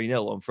Villa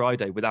 3-0 on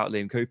Friday without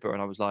Liam Cooper,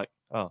 and I was like,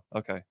 oh,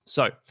 okay.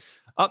 So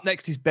up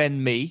next is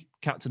Ben Mee,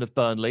 captain of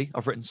Burnley.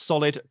 I've written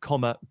solid,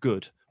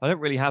 good. I don't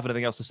really have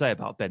anything else to say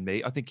about Ben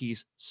Mee. I think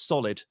he's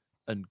solid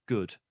and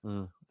good.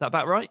 That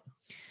about right?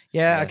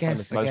 Yeah, I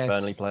guess. Most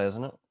Burnley players,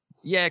 isn't it?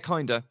 Yeah,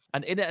 kinda.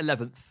 And in at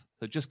 11th,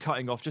 so just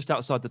cutting off just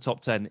outside the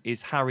top 10,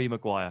 is Harry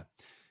Maguire,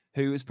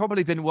 who has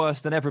probably been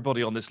worse than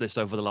everybody on this list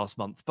over the last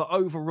month. But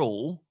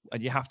overall,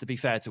 and you have to be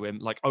fair to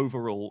him,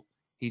 overall,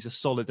 he's a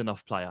solid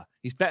enough player.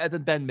 He's better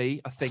than Ben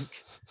Mee, I think,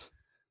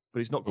 but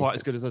he's not quite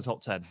as good as the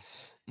top 10.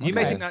 You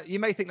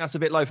may think that's a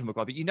bit low for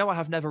Maguire, but I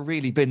have never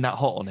really been that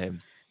hot on him.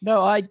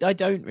 No, I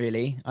don't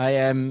really.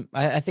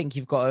 I think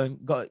you've got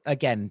to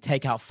again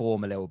take out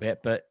form a little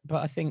bit, but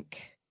I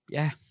think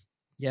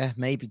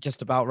maybe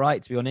just about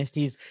right, to be honest.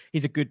 He's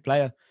a good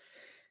player.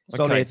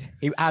 Solid. Okay.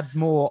 He adds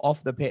more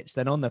off the pitch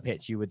than on the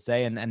pitch, you would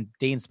say. And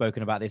Dean's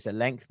spoken about this at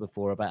length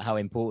before, about how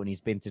important he's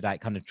been to that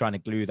kind of trying to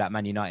glue that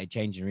Man United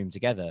changing room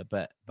together.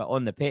 But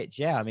on the pitch,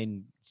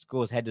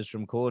 scores headers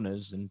from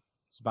corners, and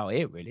it's about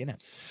it, really, isn't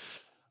it?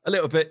 A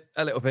little bit,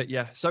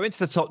 yeah. So into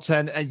the top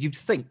 10, and you'd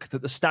think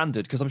that the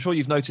standard, because I'm sure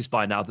you've noticed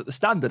by now that the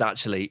standard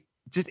actually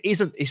just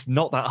it's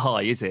not that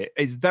high, is it?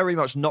 It's very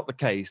much not the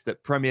case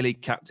that Premier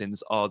League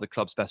captains are the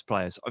club's best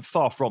players. I'm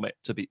far from it,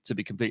 to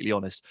be completely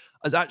honest.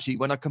 As actually,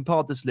 when I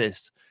compiled this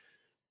list,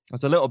 I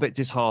was a little bit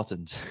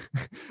disheartened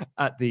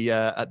at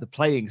the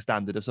playing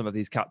standard of some of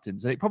these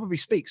captains, and it probably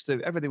speaks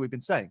to everything we've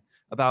been saying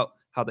about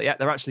how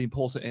they're actually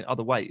important in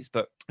other ways.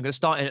 But I'm going to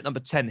start in at number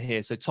 10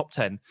 here, so top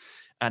 10,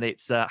 and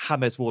it's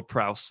James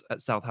Ward-Prowse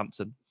at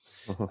Southampton.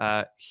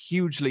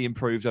 Hugely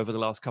improved over the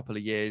last couple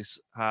of years.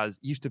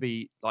 Used to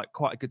be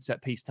quite a good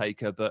set piece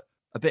taker, but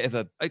a bit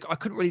of I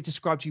couldn't really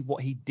describe to you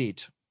what he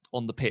did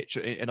on the pitch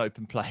in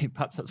open play.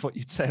 Perhaps that's what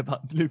you'd say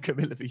about Luka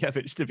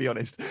Milivojevic, to be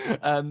honest.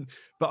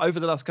 But over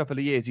the last couple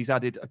of years, he's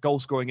added a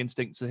goal-scoring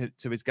instinct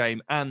to his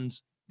game and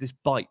this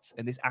bite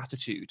and this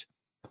attitude.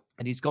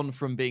 And he's gone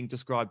from being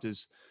described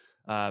as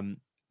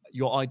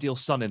your ideal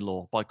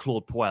son-in-law by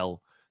Claude Puel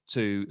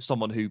to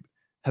someone who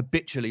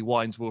habitually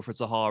winds Wilfred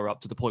Zaha up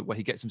to the point where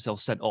he gets himself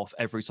sent off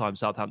every time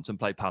Southampton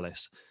play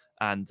Palace.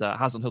 And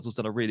Hasenhüttl's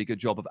done a really good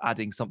job of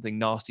adding something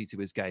nasty to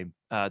his game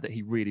that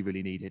he really,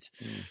 really needed.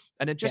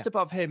 And then just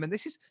above him, and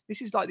this is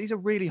these are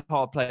really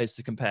hard players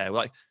to compare.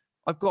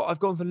 I've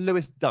gone for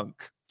Lewis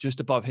Dunk just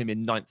above him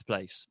in 9th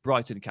place,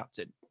 Brighton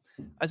captain.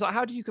 I was like,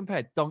 how do you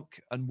compare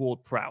Dunk and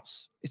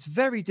Ward-Prowse? It's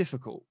very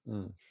difficult.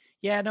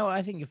 Yeah, no,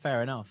 I think you're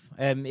fair enough.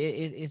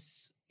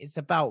 It's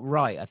about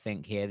right, I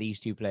think, here, these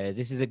two players.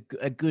 This is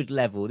a good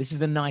level. This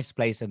is a nice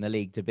place in the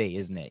league to be,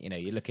 isn't it?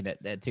 You're looking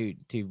at two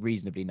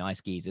reasonably nice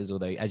geezers,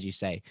 although, as you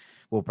say,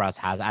 Ward-Prowse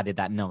has added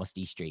that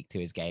nasty streak to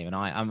his game, and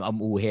I'm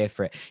all here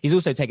for it. He's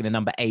also taken the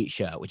number 8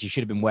 shirt, which he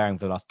should have been wearing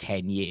for the last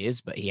 10 years,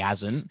 but he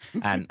hasn't,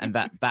 and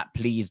that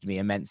pleased me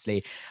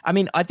immensely. I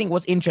mean, I think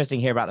what's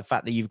interesting here about the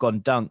fact that you've gone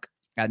Dunk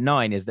at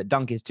 9 is that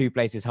Dunk is 2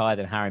 places higher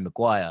than Harry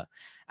Maguire,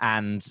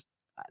 and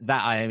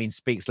that,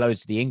 speaks loads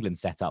to the England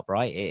setup,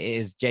 right? It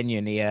is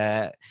genuinely,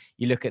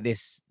 you look at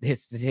this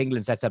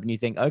England setup and you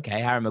think,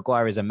 okay, Harry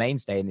Maguire is a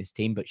mainstay in this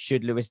team, but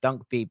should Lewis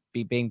Dunk be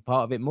being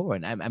part of it more?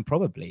 And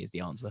probably is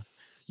the answer.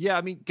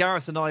 Yeah,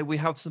 Gareth and I, we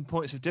have some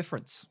points of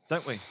difference,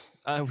 don't we?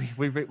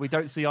 We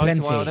don't see eye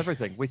to eye on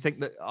everything.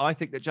 I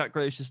think that Jack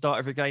Grealish should start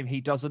every game.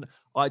 He doesn't.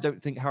 I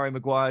don't think Harry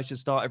Maguire should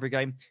start every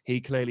game. He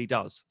clearly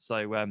does. So,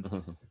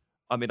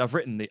 I've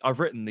written the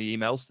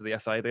emails to the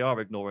FA. They are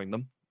ignoring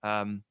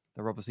them.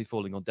 They're obviously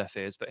falling on deaf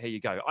ears, but here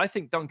you go. I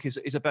think Dunk is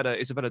a better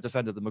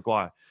defender than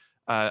Maguire.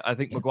 I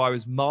think Maguire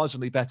is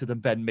marginally better than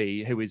Ben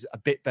Mee, who is a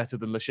bit better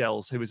than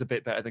Lascelles, who is a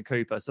bit better than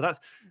Cooper. So that's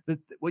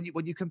when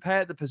you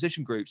compare the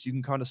position groups, you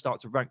can kind of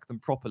start to rank them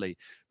properly.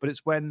 But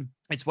it's when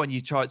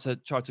you try to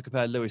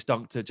compare Lewis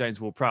Dunk to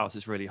James Ward-Prowse,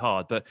 it's really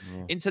hard. But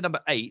into number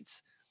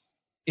 8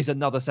 is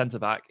another centre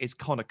back. It's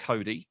Connor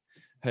Cody,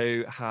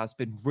 who has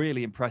been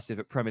really impressive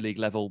at Premier League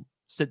level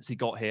since he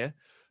got here.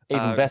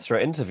 Even better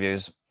at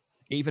interviews.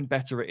 Even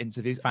better at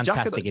interviews.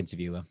 Fantastic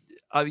interviewer.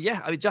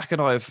 Yeah, I mean, Jack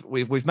and I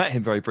we've met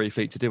him very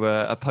briefly to do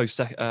a post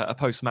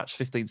match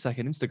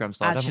 15-second Instagram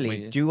slide.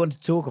 Actually, do you want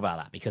to talk about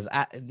that? Because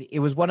it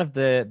was one of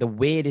the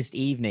weirdest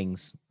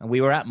evenings, and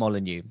we were at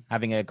Molineux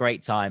having a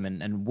great time,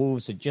 and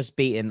Wolves had just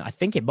beaten, I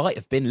think it might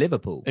have been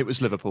Liverpool. It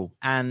was Liverpool,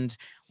 and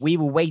we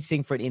were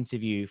waiting for an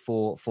interview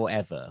for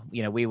forever.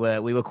 You know, we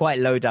were quite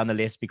low down the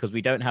list because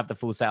we don't have the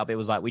full setup. It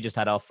was like we just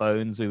had our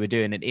phones. We were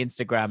doing an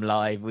Instagram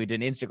live. We were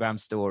doing Instagram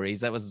stories.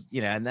 That was,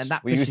 you know, and then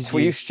that were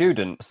you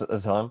students at the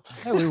time?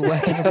 No, we were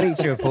working at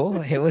Bleacher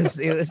Report. It was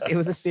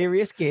a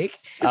serious gig.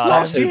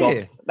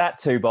 That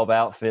two Bob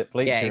outfit,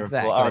 Bleacher yeah,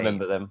 exactly. Report. I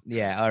remember them.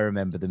 Yeah, I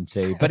remember them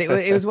too. But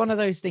it was one of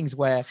those things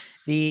where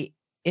the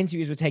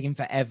interviews were taking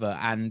forever,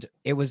 and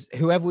it was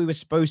whoever we were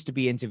supposed to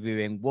be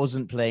interviewing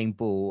wasn't playing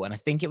ball, and I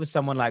think it was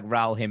someone like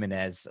Raul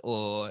Jimenez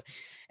or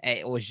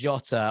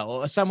Jota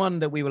or someone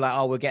that we were like,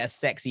 oh, we'll get a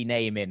sexy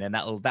name in, and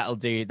that'll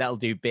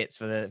do bits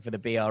for the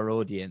BR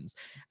audience,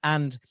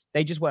 and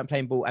they just weren't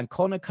playing ball. And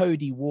Connor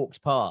Cody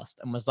walked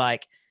past and was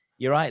like,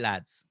 "You're right,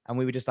 lads," and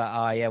we were just like,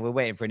 "Oh yeah, we're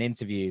waiting for an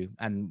interview,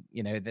 and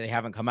you know they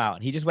haven't come out."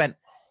 And he just went,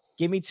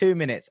 "Give me 2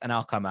 minutes and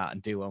I'll come out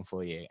and do one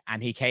for you."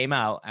 And he came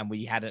out, and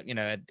we had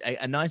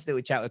a nice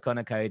little chat with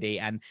Connor Cody,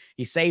 and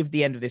he saved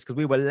the end of this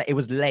because it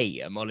was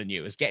late at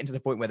Molineux. It was getting to the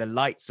point where the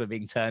lights were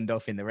being turned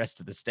off in the rest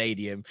of the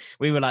stadium.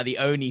 We were like the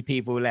only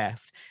people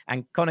left,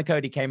 and Connor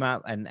Cody came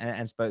out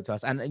and spoke to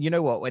us. And you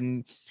know what,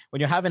 when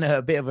you're having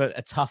a bit of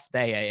a tough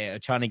day,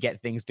 trying to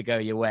get things to go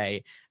your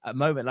way, a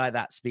moment like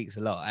that speaks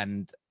a lot.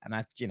 And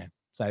I, you know.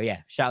 So yeah,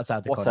 shouts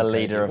out to Connor. What a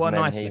leader Cody.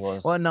 of men he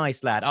was. What a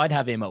nice lad. I'd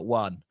have him at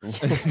 1.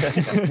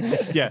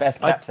 Yeah,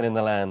 best captain in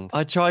the land.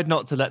 I tried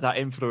not to let that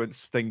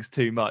influence things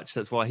too much.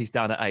 That's why he's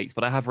down at 8.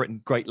 But I have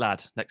written "great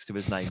lad" next to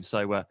his name,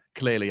 so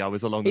clearly I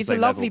was along the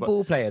same level. He's a lovely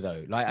ball player,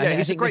 though. Like, yeah,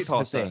 he's a great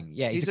passer.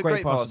 Yeah, he's a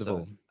great passer of the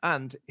ball.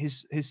 And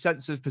his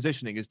sense of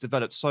positioning has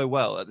developed so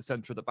well at the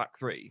centre of the back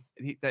three.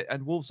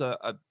 And Wolves are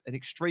an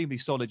extremely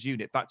solid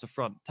unit, back to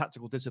front.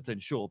 Tactical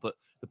discipline, sure, but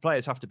the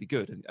players have to be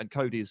good. And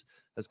Cody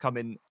has come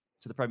in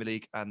to the Premier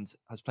League and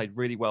has played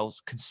really well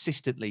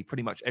consistently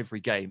pretty much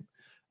every game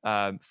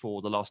for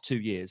the last 2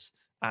 years,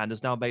 and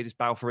has now made his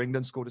bow for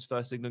England, scored his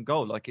first England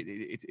goal. Like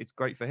it's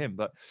great for him.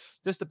 But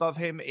just above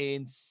him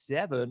in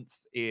 7th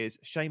is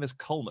Seamus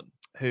Coleman,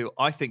 who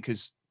I think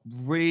has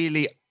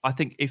really, I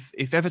think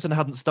if Everton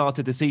hadn't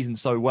started the season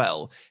so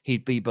well,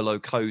 he'd be below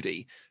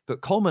Cody.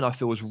 But Coleman, I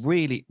feel, has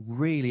really,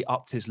 really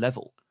upped his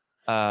level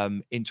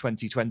in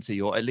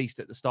 2020, or at least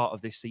at the start of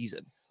this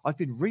season. I've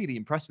been really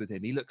impressed with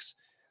him. He looks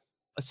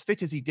as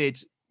fit as he did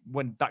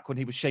when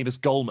he was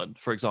Seamus Goldman,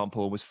 for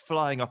example, and was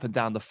flying up and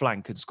down the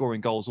flank and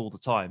scoring goals all the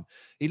time.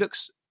 It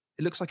looks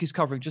like he's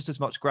covering just as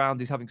much ground.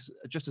 He's having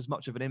just as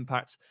much of an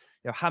impact.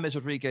 You know, James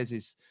Rodriguez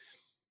is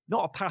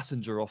not a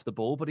passenger off the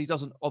ball, but he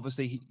doesn't,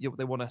 obviously,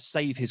 they want to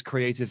save his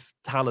creative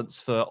talents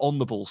for on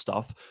the ball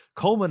stuff.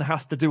 Coleman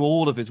has to do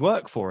all of his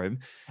work for him,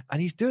 and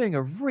he's doing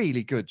a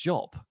really good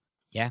job.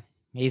 Yeah.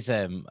 He's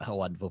a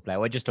wonderful player.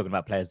 We're just talking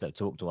about players that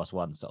talked to us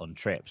once on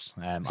trips.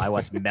 I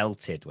once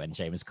melted when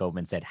Seamus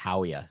Coleman said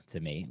 "Howya" to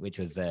me, which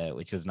was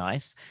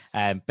nice.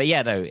 But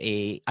yeah, no,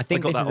 I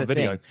think this is the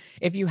thing.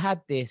 If you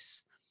had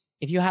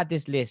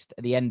this list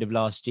at the end of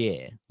last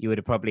year, you would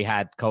have probably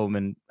had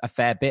Coleman a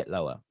fair bit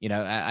lower. You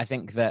know, I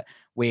think that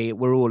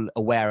we're all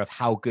aware of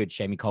how good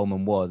Seamus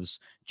Coleman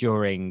was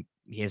during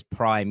his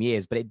prime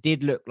years, but it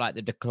did look like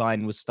the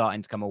decline was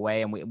starting to come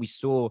away, and we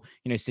saw,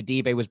 you know,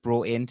 Sidibe was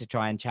brought in to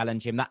try and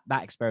challenge him.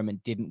 That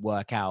experiment didn't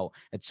work out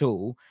at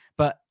all.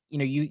 But you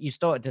know, you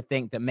started to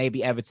think that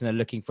maybe Everton are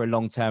looking for a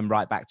long-term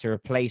right back to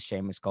replace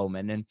Seamus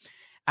Coleman, and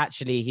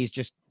actually he's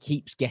just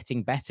keeps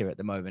getting better at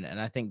the moment.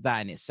 And I think that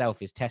in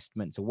itself is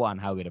testament to, one,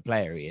 how good a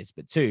player he is,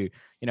 but two,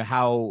 you know,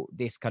 how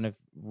this kind of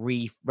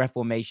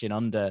reformation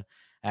under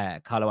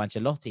Carlo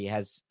Ancelotti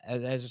has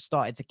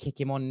started to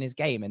kick him on in his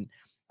game. And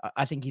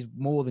I think he's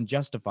more than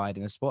justified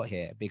in a spot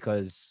here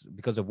because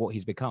of what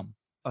he's become.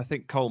 I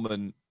think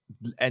Coleman,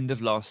 end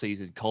of last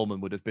season,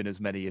 Coleman would have been as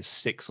many as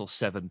 6 or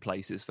 7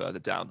 places further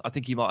down. I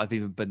think he might have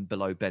even been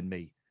below Ben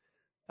Mee.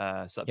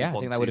 So yeah, I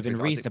think that would have been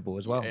reasonable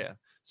as well. Yeah.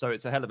 So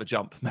it's a hell of a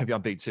jump. Maybe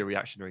I'm being too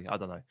reactionary. I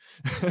don't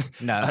know.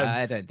 No,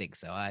 I don't think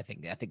so. I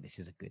think this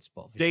is a good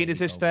spot. For Dean, is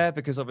this Coleman. fair?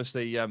 Because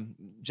obviously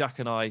Jack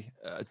and I,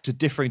 to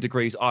differing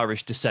degrees,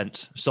 Irish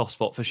descent, soft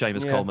spot for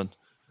Seamus Coleman.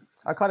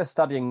 I'm kind of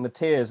studying the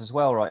tiers as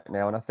well right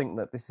now, and I think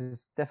that this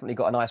has definitely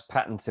got a nice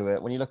pattern to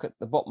it. When you look at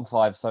the bottom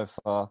 5 so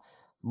far,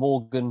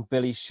 Morgan,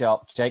 Billy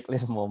Sharp, Jake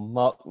Livermore,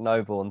 Mark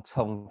Noble and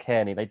Tom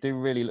Kearney, they do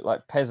really look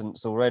like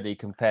peasants already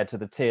compared to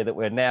the tier that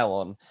we're now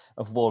on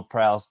of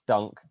Ward-Prowse,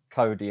 Dunk,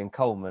 Cody and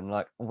Coleman.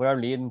 Like, we're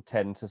only in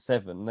 10 to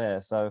 7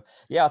 there. So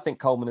yeah, I think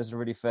Coleman is a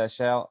really fair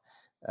shout.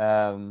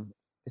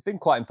 It's been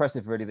quite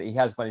impressive really that he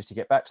has managed to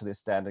get back to this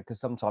standard,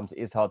 because sometimes it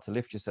is hard to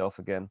lift yourself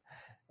again.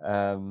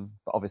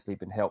 but obviously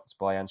been helped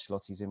by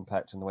Ancelotti's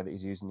impact and the way that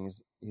he's using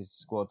his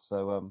squad.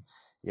 So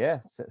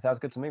sounds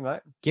good to me, mate.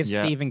 Give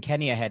Stephen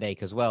Kenny a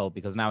headache as well,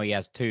 because now he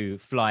has two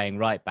flying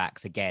right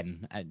backs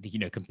again,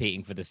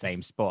 competing for the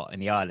same spot in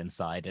the Ireland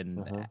side,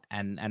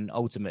 and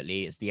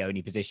ultimately it's the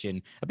only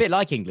position, a bit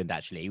like England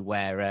actually,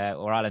 where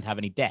Ireland have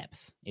any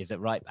depth, is at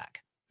right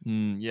back.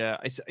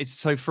 It's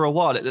so for a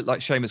while it looked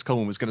like Seamus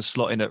Coleman was going to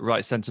slot in at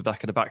right centre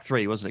back and a back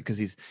three, wasn't it?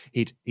 Because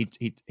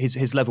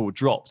his level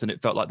dropped, and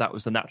it felt like that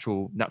was the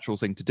natural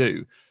thing to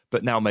do.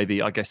 But now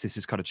maybe I guess this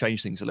has kind of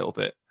changed things a little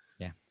bit.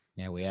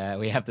 Yeah,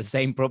 we have the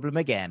same problem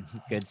again.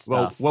 Good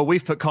stuff. Well,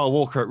 we've put Kyle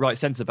Walker at right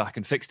centre back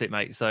and fixed it,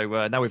 mate.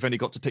 So now we've only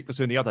got to pick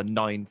between the other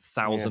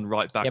 9,000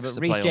 right backs. Yeah, but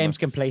Reece James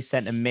can play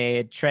centre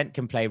mid. Trent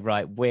can play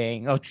right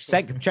wing. Oh,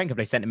 Trent can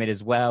play centre mid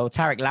as well.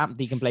 Tariq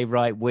Lamptey can play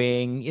right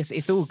wing.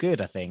 It's all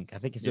good. I think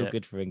it's all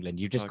good for England.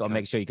 You've just got to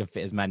make sure you can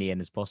fit as many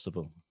in as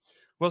possible.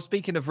 Well,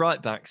 speaking of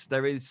right backs,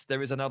 there is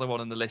another one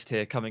on the list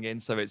here coming in.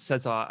 So it's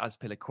Cesar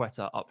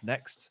Azpilicueta up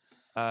next.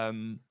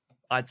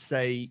 I'd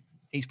say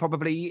he's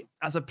probably,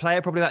 as a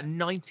player, probably about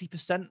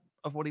 90%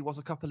 of what he was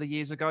a couple of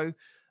years ago.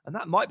 And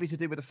that might be to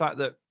do with the fact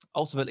that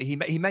ultimately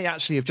he may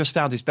actually have just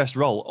found his best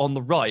role on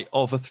the right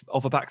of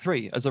a back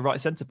three as a right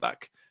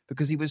centre-back,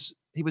 because he was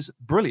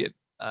brilliant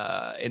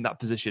in that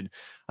position.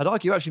 I'd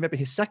argue actually maybe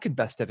his second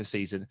best ever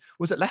season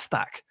was at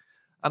left-back.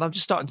 And I'm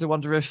just starting to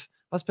wonder if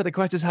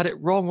Azpilicueta's had it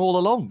wrong all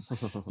along.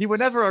 You were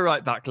never a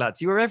right-back, lads.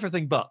 You were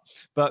everything but.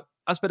 But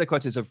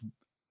Azpilicueta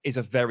is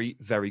a very,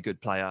 very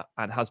good player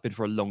and has been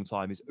for a long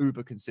time. He's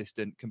uber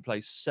consistent, can play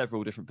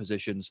several different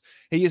positions.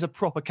 He is a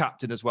proper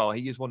captain as well.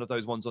 He is one of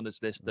those ones on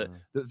this list that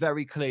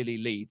very clearly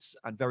leads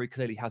and very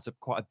clearly has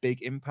quite a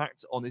big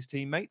impact on his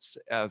teammates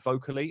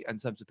vocally in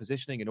terms of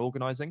positioning and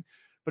organising.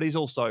 But he's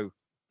also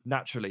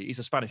he's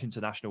a Spanish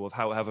international of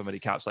however many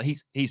caps. Like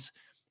he's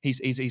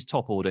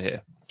top order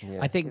here. Yeah,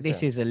 I think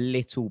this is a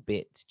little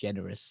bit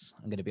generous.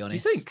 I'm going to be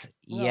honest. Do you think?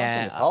 Yeah, I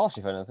think it's harsh,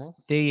 if anything.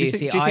 Do you?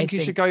 Do you think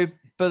you should go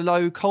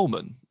below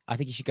Coleman? I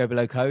think you should go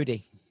below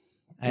Cody.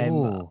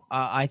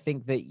 I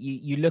think that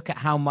you look at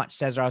how much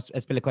Cesar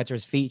Azpilicueta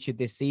has featured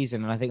this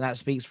season, and I think that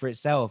speaks for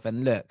itself.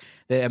 And look,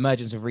 the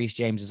emergence of Reece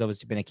James has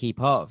obviously been a key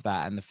part of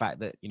that, and the fact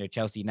that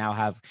Chelsea now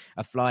have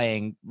a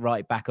flying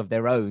right back of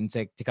their own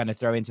to kind of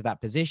throw into that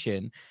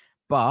position.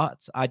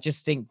 But I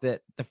just think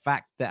that the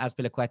fact that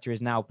Azpilicueta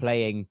is now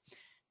playing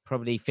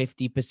probably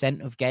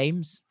 50% of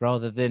games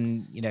rather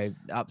than,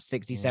 up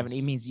 60,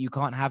 70 means that you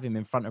can't have him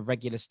in front of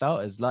regular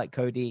starters like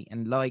Cody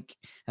and like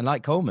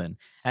Coleman.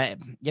 I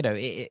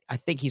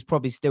think he's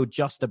probably still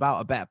just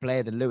about a better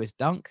player than Lewis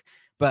Dunk.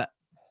 But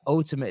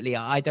ultimately,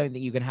 I don't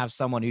think you can have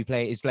someone who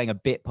is playing a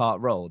bit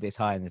part role this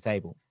high in the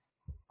table.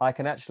 I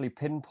can actually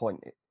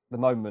pinpoint the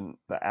moment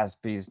that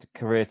Azpi's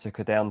career took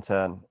a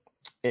downturn.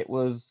 It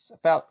was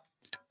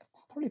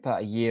probably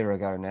about a year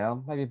ago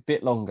now, maybe a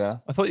bit longer.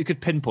 I thought you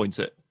could pinpoint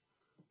it.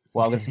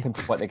 Well, I'm going to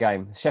pinpoint the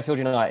game. Sheffield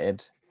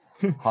United,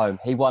 home.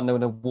 He won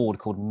an award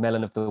called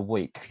Melon of the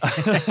Week.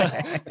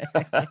 I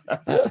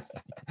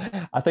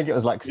think it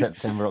was like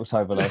September,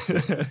 October last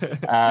year.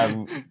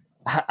 And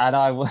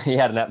he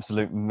had an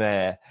absolute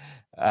mare.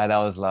 And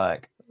I was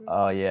like,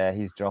 oh yeah,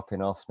 he's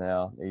dropping off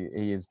now.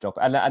 He is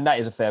dropping. And that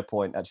is a fair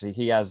point, actually.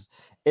 He has,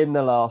 in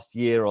the last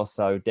year or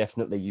so,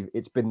 definitely,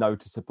 it's been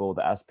noticeable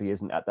that Azpi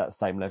isn't at that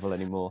same level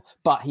anymore.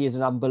 But he is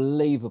an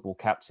unbelievable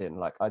captain.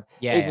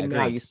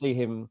 Now you see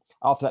him,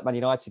 after that Man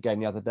United game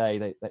the other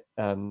day,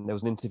 there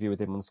was an interview with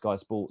him on Sky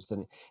Sports,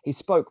 and he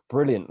spoke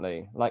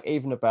brilliantly,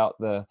 even about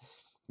the,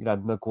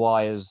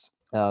 Maguire's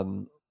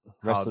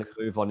wrestling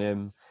move on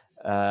him.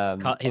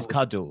 His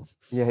cuddle.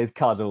 Yeah, his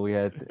cuddle,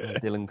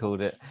 Dylan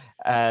called it.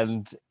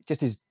 And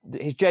just his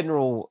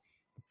general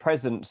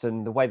presence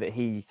and the way that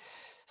he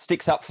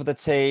sticks up for the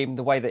team,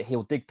 the way that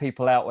he'll dig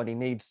people out when he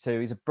needs to.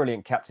 He's a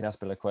brilliant captain,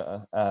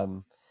 Azpilicueta.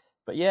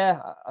 But yeah,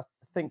 I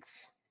think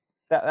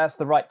that's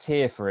the right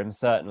tier for him,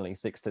 certainly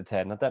 6 to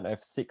 10. I don't know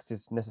if 6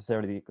 is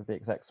necessarily the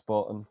exact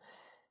spot. And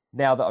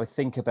now that I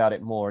think about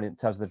it more, and in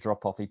terms of the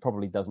drop off, he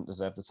probably doesn't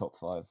deserve the top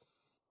 5.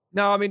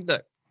 No, I mean,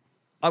 look,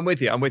 I'm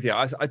with you.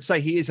 I'd say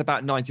he is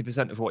about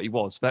 90% of what he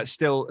was, but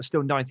still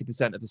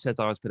 90% of the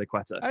Cesar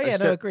Azpilicueta. Oh yeah,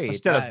 agreed.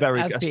 Still a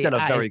very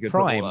good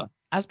footballer.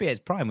 Azpi at his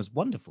prime was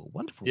wonderful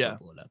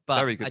footballer. But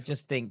very good. I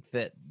just think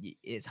that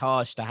it's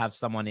harsh to have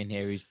someone in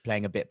here who's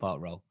playing a bit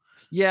part role.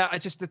 Yeah,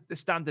 the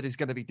standard is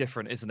going to be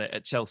different, isn't it,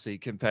 at Chelsea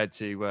compared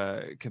to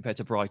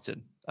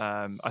Brighton?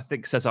 I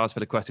think Cesar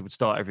Azpilicueta would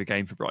start every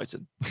game for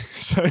Brighton.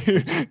 So,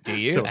 do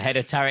you ahead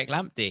of Tariq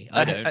Lamptey?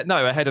 I don't.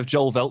 No, ahead of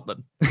Joel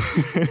Veltman.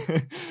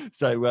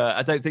 So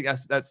I don't think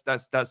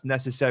that's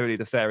necessarily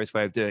the fairest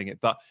way of doing it,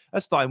 but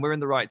that's fine. We're in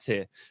the right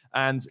tier,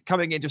 and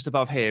coming in just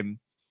above him,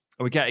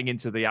 we're getting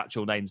into the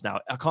actual names now.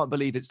 I can't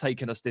believe it's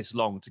taken us this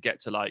long to get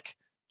to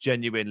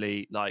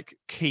genuinely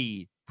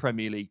key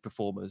Premier League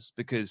performers,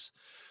 because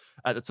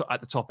at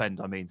the top end,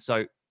 I mean.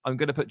 So I'm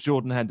going to put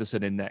Jordan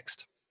Henderson in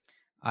next.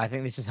 I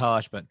think this is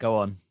harsh, but go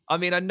on. I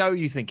mean, I know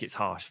you think it's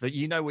harsh, but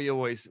you know we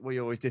always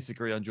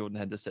disagree on Jordan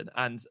Henderson.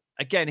 And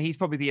again, he's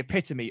probably the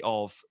epitome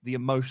of the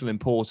emotional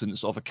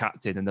importance of a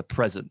captain and the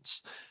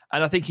presence.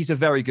 And I think he's a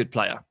very good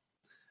player.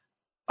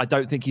 I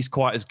don't think he's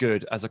quite as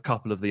good as a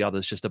couple of the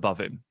others just above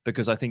him,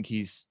 because I think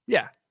he's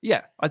I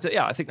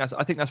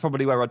think that's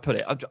probably where I'd put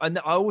it. I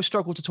always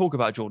struggle to talk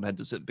about Jordan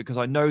Henderson because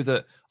I know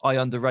that I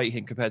underrate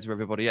him compared to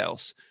everybody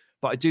else,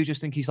 but I do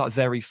just think he's like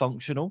very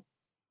functional.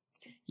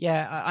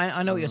 Yeah,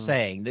 I know what you're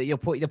saying. The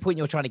point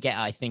you're trying to get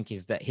at, I think,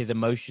 is that his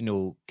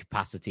emotional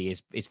capacity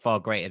is far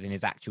greater than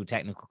his actual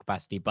technical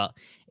capacity. But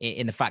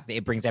in the fact that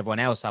it brings everyone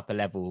else up a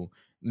level,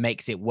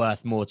 makes it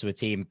worth more to a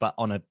team. But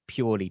on a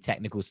purely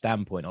technical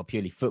standpoint or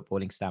purely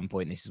footballing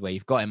standpoint, this is where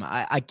you've got him.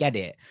 I get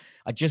it.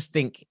 I just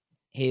think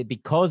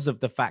because of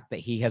the fact that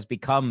he has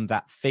become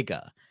that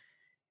figure,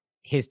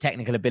 his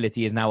technical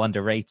ability is now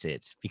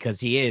underrated because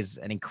he is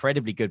an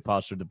incredibly good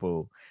passer of the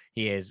ball.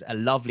 He is a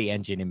lovely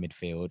engine in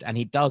midfield, and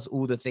he does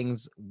all the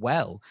things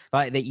well,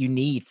 like that you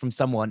need from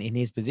someone in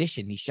his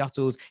position. He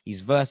shuttles,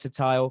 he's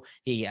versatile,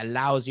 he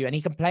allows you, and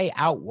he can play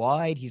out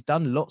wide. He's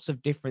done lots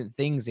of different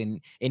things in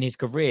his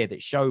career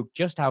that show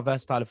just how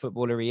versatile a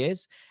footballer he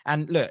is.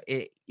 And look,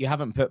 you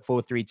haven't put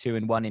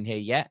 4-3-2-1 in here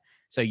yet.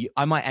 So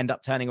I might end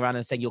up turning around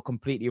and saying you're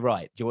completely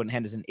right. Jordan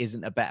Henderson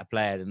isn't a better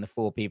player than the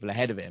four people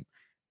ahead of him.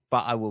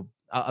 But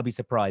I'll be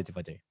surprised if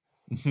I do.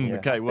 Yeah.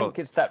 Okay, I think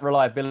it's that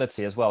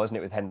reliability as well, isn't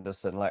it, with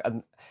Henderson?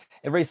 And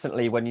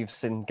recently, when you've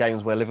seen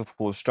games where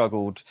Liverpool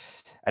struggled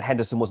and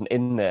Henderson wasn't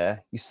in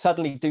there, you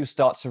suddenly do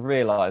start to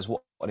realise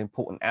what an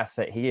important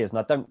asset he is. And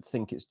I don't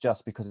think it's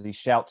just because he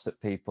shouts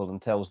at people and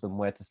tells them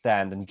where to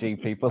stand and G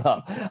people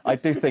up. I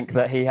do think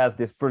that he has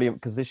this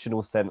brilliant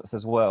positional sense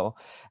as well.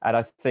 And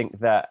I think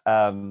that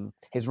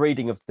his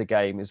reading of the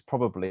game is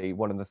probably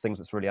one of the things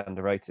that's really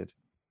underrated.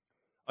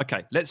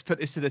 Okay, let's put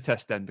this to the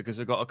test then, because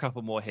we've got a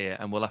couple more here,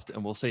 and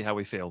we'll see how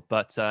we feel.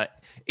 But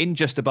in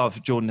just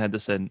above Jordan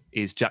Henderson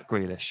is Jack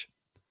Grealish.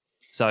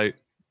 So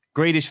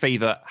Grealish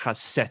fever has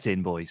set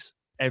in, boys.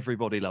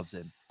 Everybody loves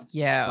him.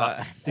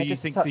 Yeah, do you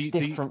think such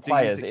different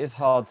players? It is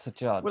hard to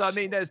judge. Well, I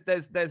mean, there's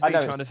me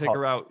trying to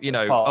figure out,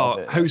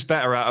 who's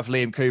better out of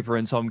Liam Cooper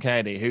and Tom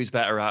Cairney, who's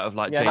better out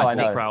of James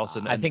Ward-Prowse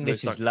and I think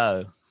this is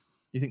low.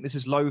 You think this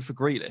is low for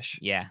Grealish?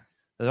 Yeah.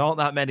 There aren't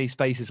that many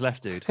spaces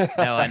left, dude. No,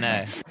 I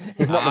know.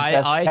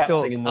 I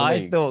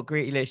thought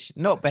Grealish,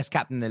 not best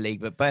captain in the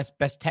league, but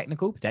best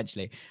technical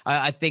potentially.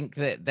 I think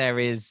that there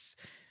is.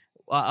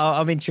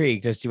 I'm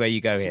intrigued as to where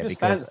you go here.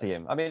 Because fancy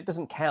him. I mean, it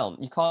doesn't count.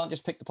 You can't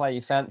just pick the player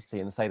you fancy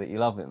and say that you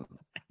love him.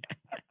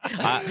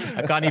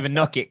 I can't even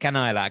knock it, can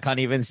I? I can't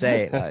even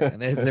say it.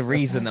 There's a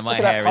reason that my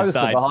hair is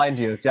dyed behind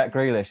you, Jack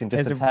Grealish, and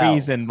just there's a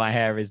reason my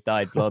hair is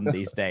dyed blonde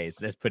these days.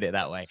 Let's put it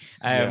that way.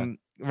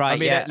 Right, I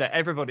mean, look,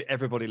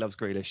 everybody loves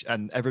Grealish,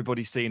 and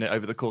everybody's seen it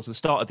over the course of the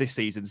start of this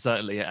season,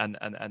 certainly, and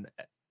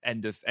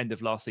end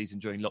of last season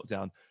during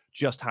lockdown,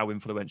 just how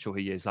influential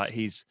he is.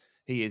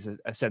 He is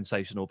a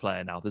sensational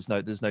player now. There's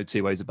no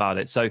two ways about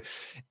it. So,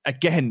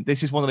 again,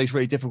 this is one of these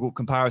really difficult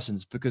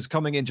comparisons because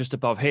coming in just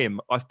above him,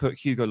 I've put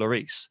Hugo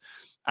Lloris.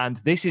 And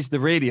this is the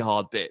really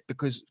hard bit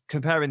because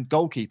comparing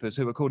goalkeepers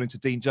who, according to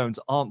Dean Jones,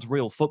 aren't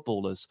real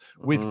footballers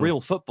with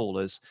real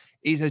footballers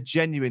is a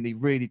genuinely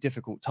really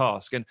difficult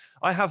task. And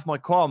I have my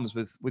qualms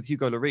with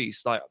Hugo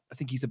Lloris. I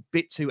think he's a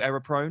bit too error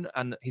prone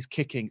and his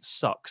kicking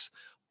sucks.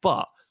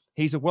 But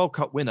he's a World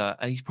Cup winner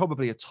and he's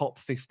probably a top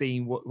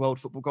 15 world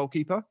football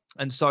goalkeeper.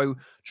 And so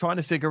trying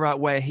to figure out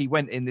where he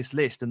went in this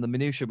list and the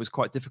minutiae was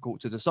quite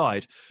difficult to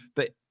decide.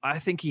 But I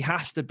think he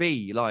has to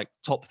be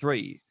top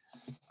 3.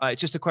 It's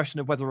just a question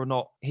of whether or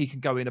not he can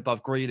go in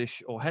above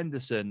Grealish or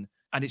Henderson.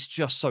 And it's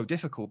just so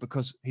difficult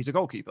because he's a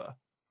goalkeeper.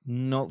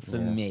 Not for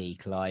me,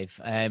 Clive.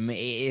 It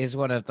is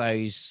one of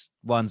those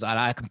ones, and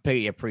I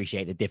completely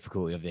appreciate the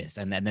difficulty of this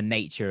and then the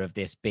nature of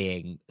this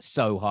being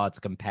so hard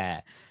to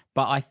compare.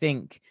 But I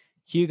think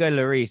Hugo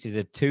Lloris is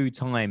a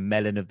 2-time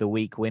Melon of the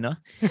Week winner.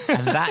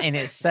 And that in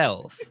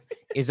itself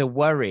is a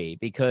worry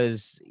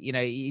because,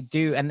 you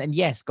do. And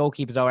yes,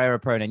 goalkeepers are error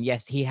prone. And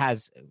yes,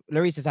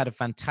 Lloris has had a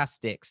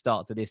fantastic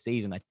start to this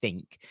season, I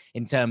think,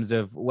 in terms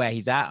of where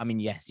he's at. I mean,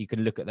 yes, you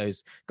can look at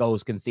those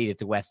goals conceded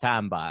to West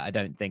Ham, but I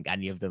don't think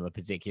any of them are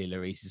particularly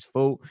Lloris's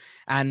fault.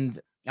 And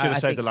should have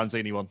saved the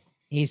Lanzini one.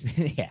 He's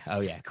been,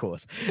 of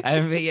course.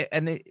 And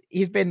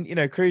he's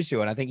been,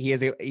 crucial. And I think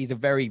he's a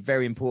very,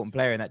 very important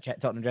player in that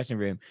Tottenham dressing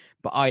room.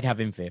 But I'd have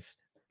him fifth.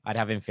 I'd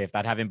have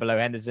him below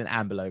Henderson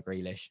and below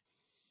Grealish.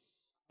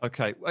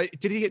 Okay.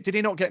 Did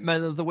he not get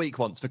Man of the Week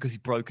once because he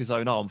broke his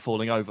own arm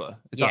falling over?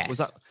 Was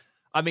that?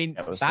 I mean,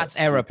 that's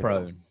error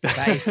prone.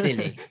 That is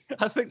silly.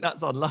 I think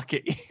that's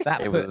unlucky.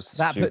 That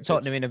put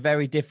Tottenham in a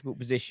very difficult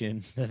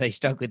position that they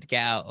struggled to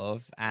get out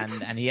of,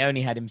 and he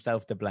only had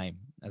himself to blame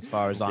as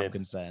far as I'm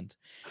concerned.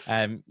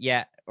 All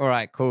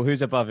right, cool.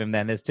 Who's above him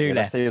then? There's two left.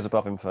 Let's see who's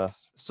above him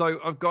first. So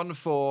I've gone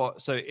for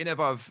in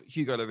above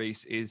Hugo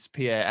Lloris is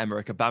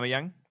Pierre-Emerick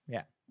Aubameyang.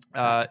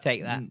 Yeah,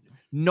 take that.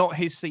 Not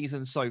his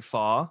season so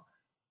far,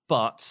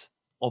 but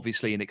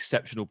obviously an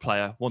exceptional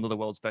player, one of the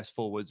world's best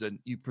forwards, and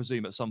you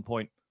presume at some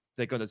point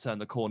they're going to turn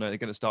the corner. They're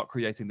going to start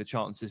creating the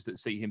chances that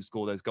see him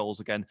score those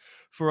goals again.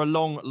 For a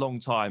long, long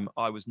time,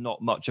 I was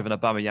not much of an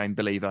Aubameyang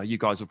believer. You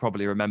guys will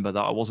probably remember that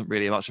I wasn't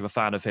really much of a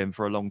fan of him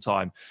for a long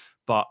time.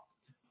 But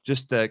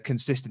just the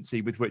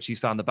consistency with which he's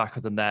found the back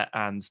of the net,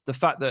 and the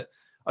fact that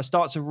I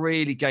start to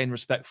really gain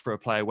respect for a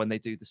player when they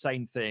do the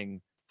same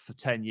thing for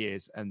 10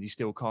 years and you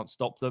still can't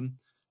stop them.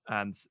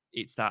 And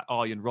it's that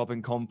Arjen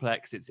Robben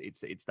complex. It's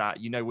that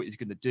you know what he's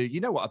going to do. You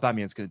know what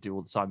Aubameyang's going to do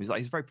all the time. He's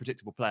a very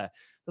predictable player.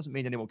 Doesn't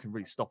mean anyone can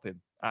really stop him.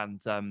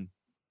 And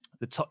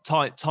the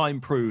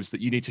time proves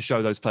that you need to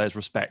show those players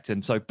respect.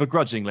 And so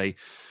begrudgingly,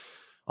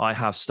 I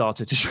have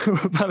started to show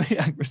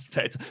Aubameyang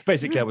respect.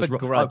 Basically, I was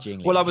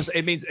begrudgingly. Well, I was.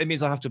 It means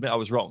I have to admit I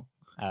was wrong.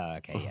 Oh,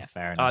 okay, yeah,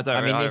 fair enough.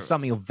 It's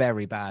something you're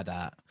very bad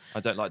at. I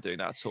don't like doing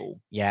that at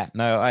all. Yeah,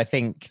 no, I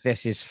think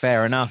this is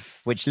fair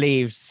enough. Which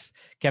leaves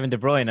Kevin De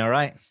Bruyne, all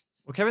right?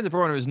 Well, Kevin De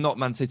Bruyne is not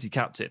Man City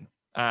captain,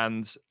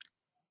 and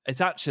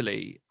it's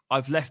actually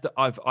I've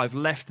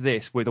left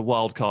this with a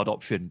wild card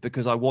option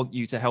because I want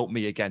you to help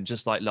me again,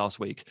 just like last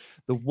week.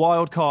 The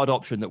wild card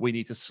option that we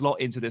need to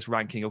slot into this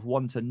ranking of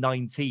 1 to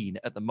 19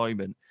 at the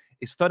moment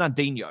is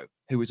Fernandinho,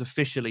 who is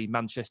officially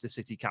Manchester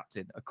City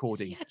captain,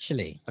 according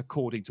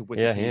to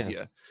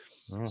Wikipedia.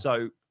 Yeah.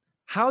 So,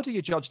 how do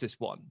you judge this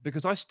one?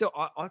 Because I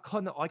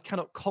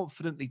cannot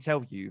confidently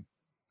tell you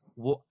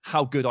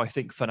how good I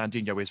think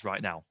Fernandinho is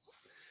right now.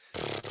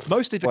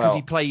 Mostly because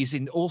he plays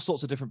in all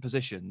sorts of different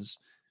positions,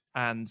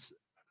 and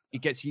he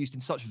gets used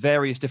in such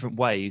various different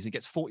ways. He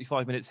gets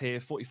 45 minutes here,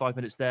 45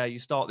 minutes there. You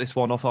start this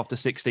one off after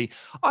 60.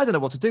 I don't know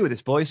what to do with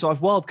this boy, so I've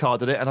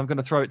wildcarded it, and I'm going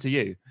to throw it to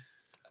you.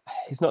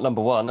 He's not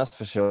number one, that's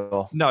for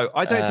sure. No,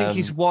 I don't think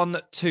he's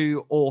 1,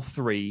 2, or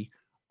 3.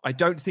 I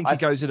don't think he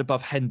goes in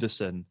above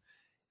Henderson.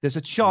 There's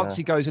a chance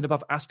he goes in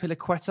above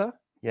Azpilicueta.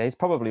 Yeah, he's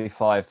probably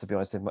 5, to be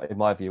honest, in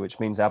my view, which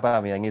means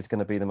Aubameyang is going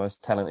to be the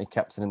most talented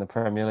captain in the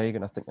Premier League,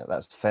 and I think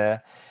that's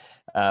fair.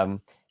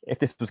 If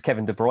this was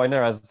Kevin De Bruyne,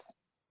 as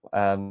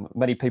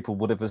many people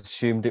would have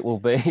assumed it will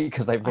be,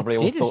 because they probably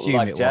all thought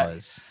like Jack.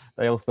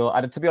 They all thought,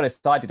 and to be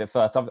honest, I did it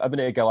first. A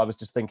minute ago, I was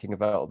just thinking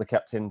about all the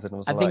captains,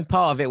 and I think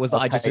part of it was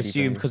that I just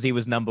assumed because he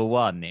was number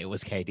 1, it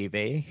was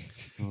KDB.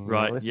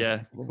 Right?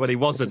 Well, he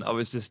wasn't. I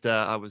was just,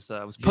 I was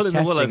pulling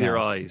the wool over your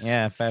eyes.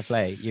 Yeah, fair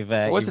play. You've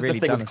this really is the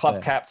thing with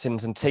club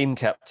captains and team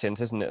captains,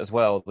 isn't it? As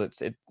well,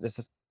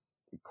 there's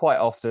quite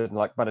often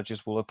like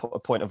managers will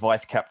appoint a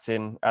vice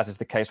captain, as is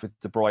the case with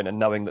De Bruyne, and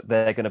knowing that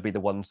they're going to be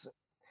the ones,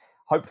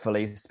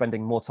 hopefully,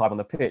 spending more time on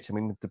the pitch. I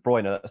mean, with De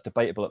Bruyne, that's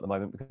debatable at the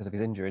moment because of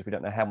his injuries. We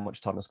don't know how much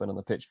time he'll spend on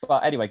the pitch.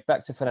 But anyway,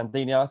 back to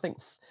Fernandinho. I think,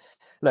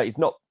 look, he's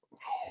not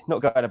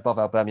going above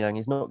Aubameyang.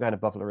 He's not going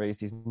above Lloris.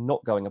 He's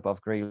not going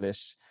above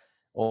Grealish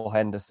or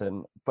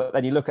Henderson. But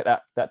then you look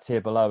at that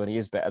tier below, and he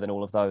is better than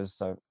all of those.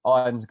 So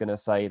I'm going to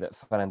say that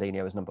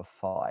Fernandinho is number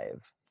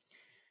 5.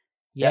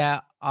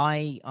 Yeah,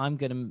 I'm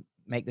going to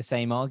make the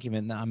same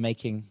argument that I'm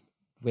making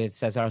with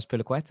Cesar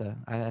Azpilicueta.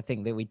 I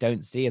think that we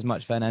don't see as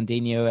much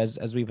Fernandinho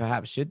as we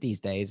perhaps should these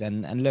days.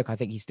 And look, I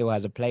think he still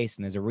has a place,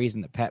 and there's a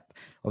reason that Pep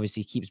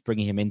obviously keeps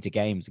bringing him into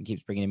games and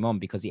keeps bringing him on,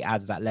 because he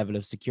adds that level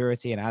of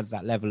security and adds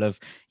that level of,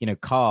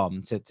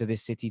 calm to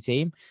this City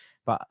team.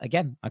 But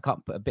again, I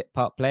can't put a bit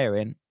part player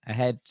in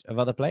ahead of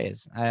other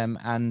players.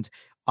 And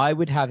I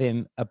would have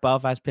him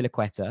above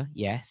Azpilicueta,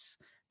 yes,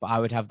 but I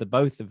would have the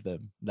both of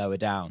them lower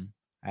down.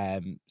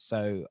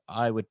 So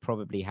I would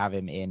probably have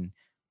him in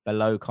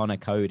below Connor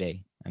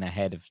Cody and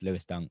ahead of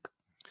Lewis Dunk.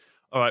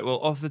 All right.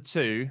 Well, of the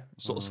two,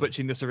 sort of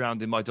switching this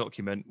around in my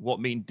document, what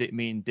me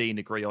and Dean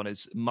agree on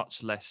is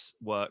much less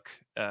work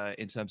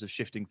in terms of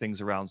shifting things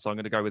around. So I'm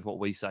going to go with what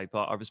we say,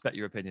 but I respect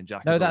your opinion,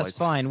 Jack. No, that's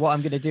fine. What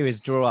I'm going to do is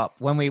draw up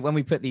when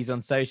we put these on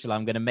social.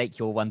 I'm going to make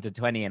your 1 to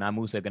 20, and I'm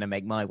also going to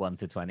make my 1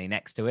 to 20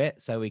 next to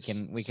it, so we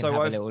can have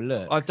a little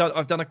look. I've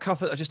done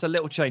just a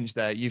little change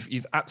there.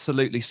 You've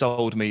absolutely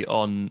sold me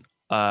on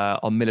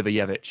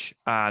Milivojevic,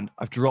 and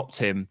I've dropped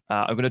him.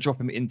 I'm going to drop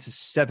him into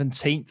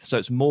 17th. So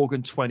it's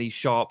Morgan 20,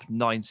 Sharp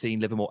 19,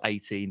 Livermore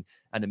 18,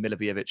 and then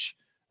Milivojevic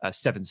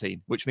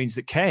 17, which means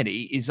that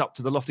Kearney is up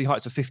to the lofty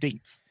heights of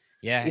 15th.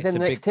 Yeah, he's in the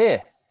next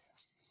tier.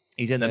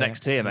 He's in the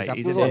next tier, mate.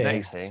 He's in the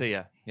next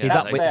tier. He's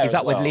up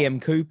with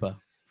Liam Cooper.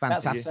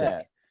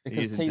 Fantastic.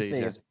 Because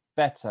TC is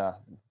better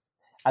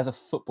as a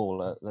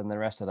footballer than the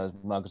rest of those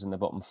mugs in the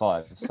bottom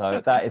 5.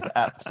 So that is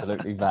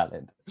absolutely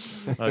valid.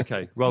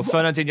 Okay. Well,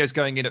 Fernandinho's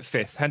going in at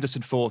 5th,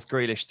 Henderson 4th,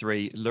 Grealish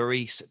 3,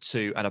 Lloris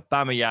 2, and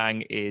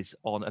Aubameyang is,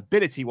 on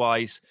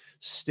ability-wise,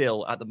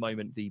 still at the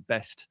moment the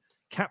best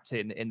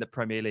captain in the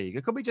Premier League.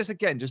 And could we just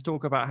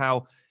talk about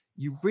how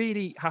you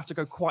really have to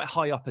go quite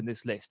high up in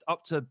this list,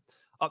 up to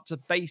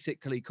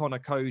basically Connor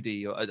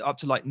Cody, or up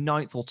to like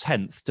 9th or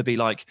 10th, to be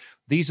like,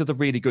 these are the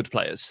really good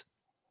players.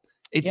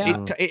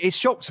 It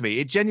shocked me.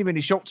 It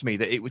genuinely shocked me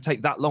that it would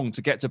take that long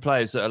to get to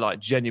players that are like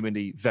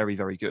genuinely very,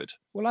 very good.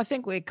 Well, I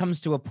think it comes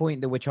to a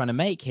point that we're trying to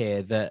make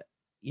here, that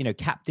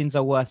captains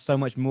are worth so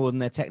much more than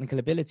their technical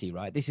ability,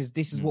 right? This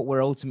is what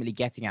we're ultimately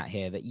getting at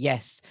here, that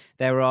yes,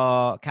 there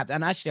are captains.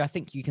 And actually, I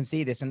think you can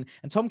see this. And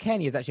Tom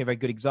Cairney is actually a very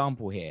good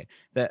example here,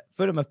 that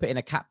Fulham have put in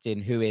a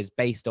captain who is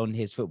based on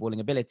his footballing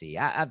ability.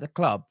 At the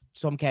club,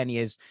 Tom Cairney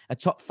is a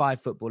top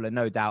 5 footballer,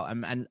 no doubt.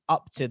 And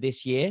up to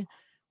this year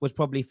was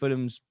probably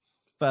Fulham's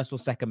first or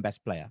second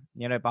best player,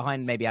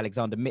 behind maybe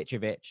Alexander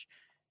Mitrovic.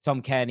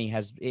 Tom Cairney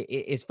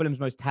is Fulham's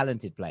most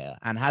talented player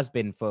and has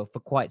been for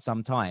quite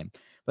some time.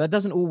 But that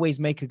doesn't always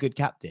make a good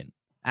captain.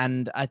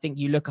 And I think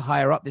you look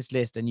higher up this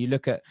list and you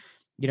look at,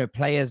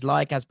 players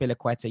like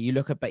Azpilicueta, you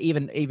look at, but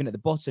even at the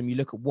bottom, you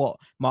look at what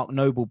Mark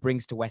Noble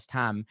brings to West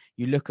Ham.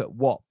 You look at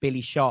what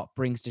Billy Sharp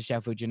brings to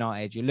Sheffield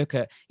United. You look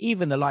at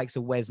even the likes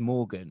of Wes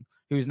Morgan,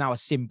 who's now a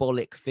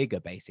symbolic figure,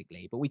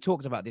 basically. But we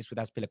talked about this with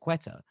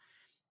Azpilicueta,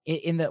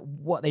 in that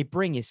what they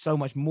bring is so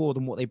much more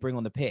than what they bring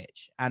on the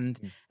pitch. And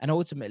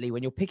ultimately,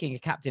 when you're picking a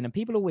captain, and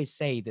people always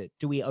say that,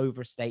 do we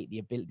overstate the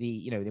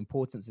ability, the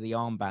importance of the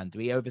armband? Do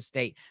we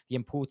overstate the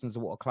importance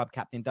of what a club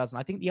captain does? And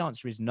I think the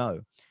answer is no.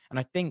 And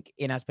I think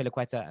in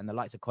Azpilicueta and the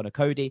likes of Conor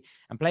Cody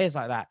and players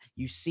like that,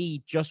 you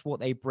see just what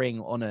they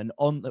bring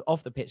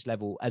off the pitch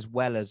level as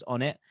well as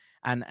on it.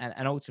 And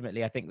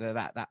ultimately, I think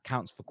that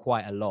counts for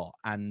quite a lot.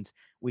 And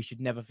we should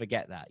never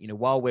forget that.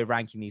 While we're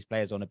ranking these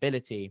players on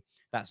ability,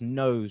 that's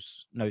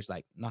knows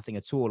like nothing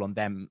at all on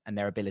them and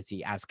their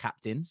ability as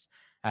captains.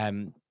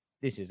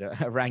 This is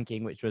a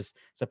ranking which was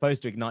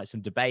supposed to ignite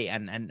some debate,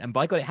 and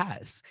by God, it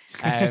has.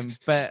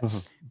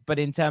 But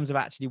in terms of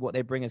actually what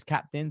they bring as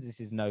captains, this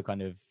is no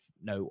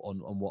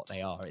on what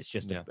they are. It's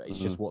just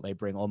just what they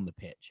bring on the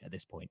pitch at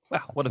this point.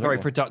 Wow, what a very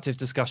productive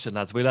discussion,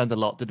 lads. We learned a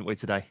lot, didn't we,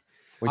 today?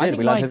 We did.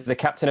 We learned who the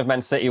captain of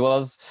Man City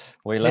was.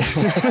 We learned.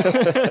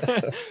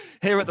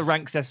 Here at the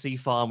Ranks FC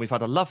farm, we've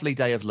had a lovely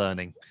day of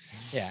learning.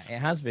 Yeah, it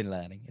has been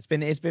learning.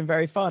 It's been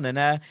very fun. And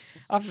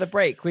after the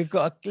break, we've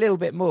got a little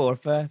bit more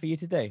for you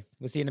to do.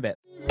 We'll see you in a bit.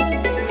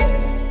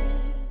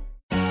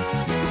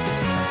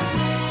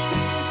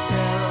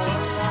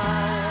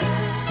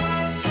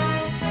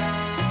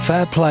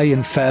 Fair play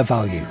and fair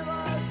value.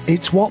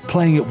 It's what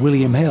playing at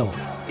William Hill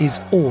is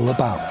all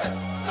about.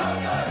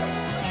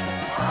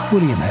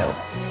 William Hill.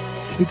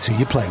 It's who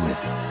you play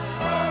with.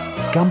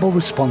 Gamble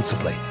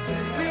responsibly.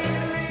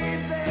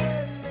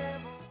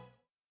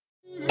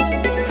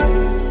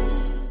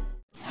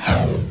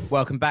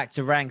 Welcome back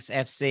to Ranks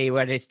FC,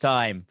 where it's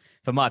time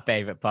for my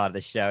favourite part of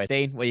the show.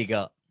 Dean, what you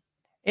got?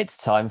 It's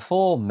time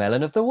for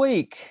Melon of the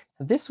Week.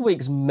 This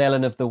week's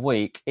Melon of the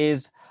Week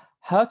is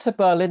Hertha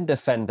Berlin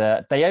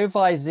defender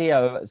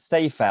Deovisio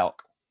Seifalk.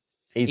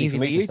 Easy for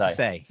me to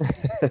say.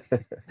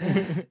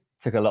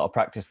 Took a lot of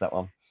practice, that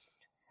one.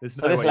 There's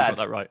no way you got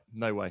that right.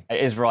 No way. It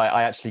is right.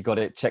 I actually got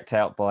it checked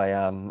out by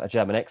a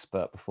German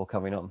expert before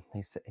coming on.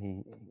 He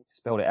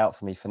spelled it out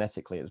for me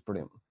phonetically. It was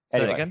brilliant.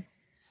 Say it again.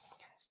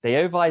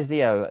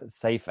 Deovisio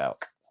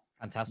Seifalk.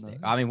 Fantastic.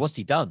 I mean, what's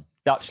he done?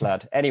 Dutch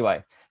lad.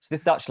 Anyway, so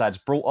this Dutch lad's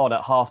brought on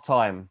at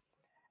half-time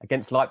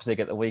against Leipzig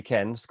at the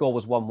weekend. Score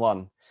was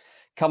 1-1.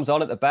 Comes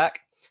on at the back.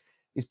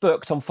 He's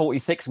booked on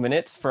 46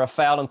 minutes for a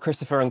foul on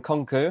Christopher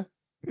Nkunku.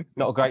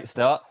 Not a great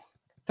start.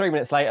 3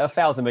 minutes later,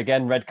 fouls him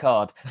again, red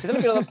card. He's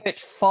only been on the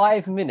pitch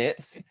 5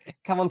 minutes.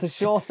 Come on to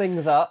shore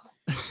things up.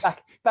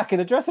 Back in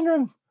the dressing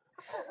room.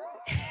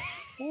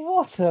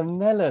 What a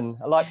melon.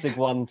 Leipzig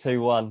won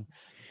 2-1.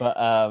 But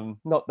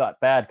not that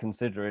bad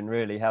considering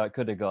really how it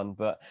could have gone.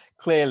 But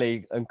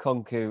clearly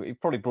Nkunku, he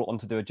probably brought on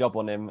to do a job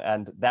on him,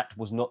 and that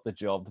was not the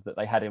job that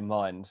they had in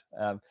mind.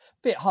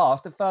 Bit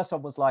harsh. The first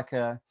one was like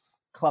a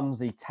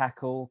clumsy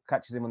tackle,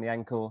 catches him on the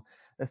ankle.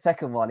 The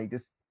second one,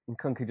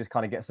 Nkunku just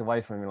kind of gets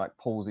away from him, like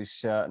pulls his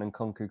shirt, and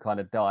Nkunku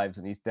kind of dives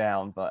and he's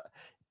down. But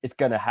it's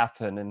going to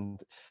happen.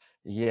 And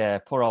yeah,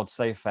 poor old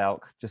Seifalk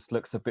just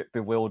looks a bit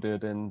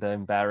bewildered and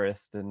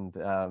embarrassed. And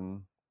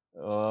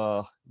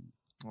oh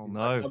no!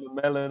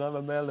 I'm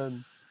a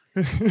melon.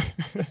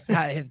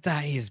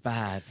 That is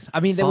bad. I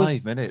mean, there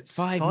 5 minutes.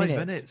 5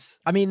 minutes.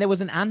 I mean, there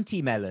was an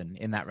anti-melon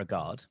in that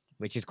regard,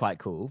 which is quite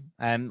cool.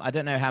 I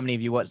don't know how many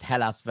of you watched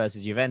Hellas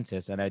versus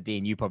Juventus. I know,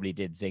 Dean, you probably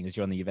did, seeing as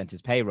you're on the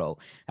Juventus payroll.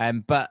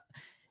 But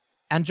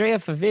Andrea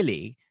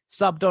Favilli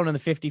subbed on in the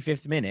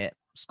 55th minute,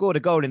 scored a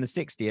goal in the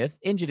 60th,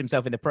 injured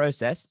himself in the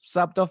process,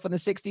 subbed off in the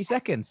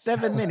 62nd.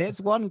 7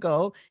 minutes, 1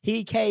 goal.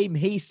 He came,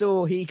 he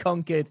saw, he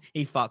conquered,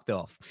 he fucked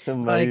off.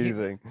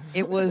 Amazing.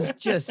 It was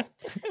just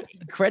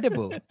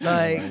incredible.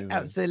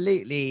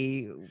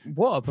 Absolutely.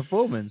 What a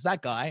performance.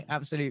 That guy,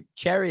 absolute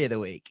cherry of the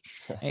week.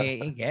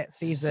 He gets,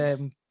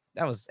 that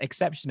was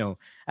exceptional.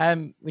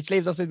 Which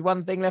leaves us with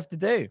one thing left to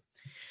do.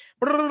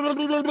 It's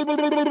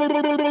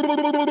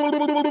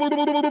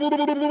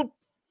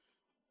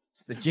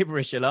the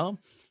gibberish alarm.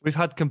 We've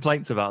had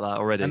complaints about that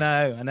already.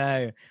 I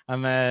know.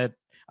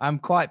 I'm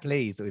quite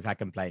pleased that we've had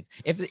complaints.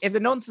 If the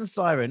nonsense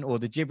siren or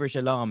the gibberish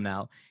alarm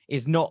now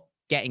is not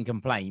getting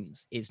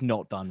complaints, it's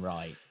not done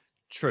right.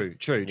 True.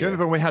 Do you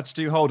remember when we had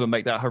Stu Holden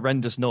make that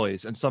horrendous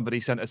noise, and somebody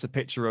sent us a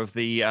picture of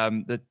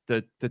the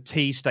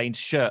tea stained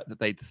shirt that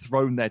they'd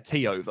thrown their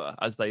tea over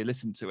as they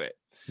listened to it?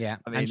 Yeah,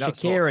 I mean, and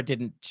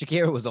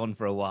Shakira was on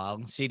for a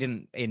while. She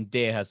didn't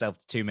endear herself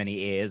to too many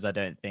ears, I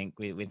don't think,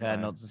 with her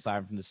nonsense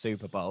siren from the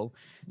Super Bowl.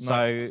 No.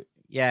 So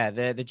yeah,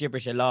 the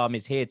gibberish alarm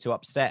is here to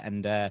upset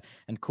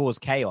and cause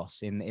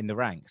chaos in the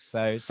ranks.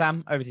 So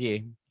Sam, over to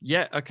you.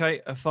 Yeah,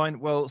 okay, fine.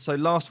 Well, so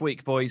last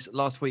week, boys,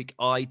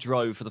 I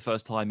drove for the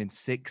first time in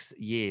 6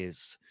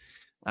 years.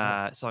 So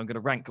I'm going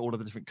to rank all of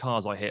the different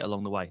cars I hit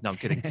along the way. No, I'm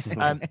kidding.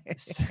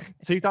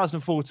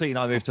 2014,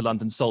 I moved to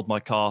London, sold my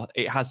car.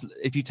 It has,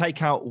 if you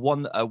take out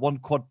one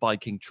quad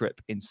biking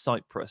trip in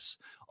Cyprus,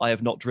 I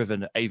have not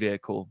driven a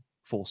vehicle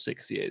for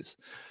 6 year.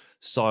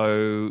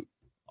 So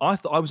I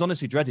was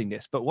honestly dreading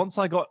this, but once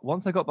I got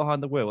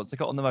behind the wheel, once I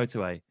got on the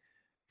motorway,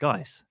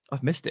 guys,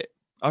 I've missed it.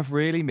 I've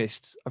really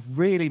missed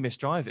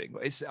driving.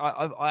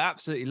 I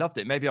absolutely loved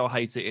it. Maybe I'll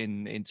hate it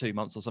in 2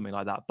 months or something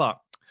like that, but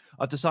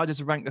I've decided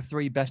to rank the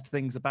 3 best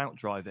things about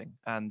driving.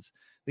 And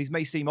these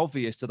may seem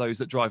obvious to those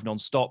that drive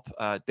non-stop.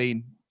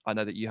 Dean, I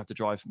know that you have to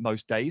drive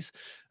most days.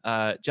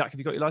 Jack, have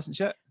you got your license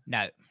yet?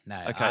 No.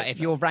 Okay.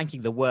 If you're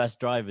ranking the worst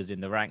drivers in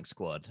the rank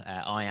squad,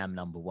 I am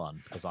number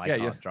 1 because I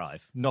can't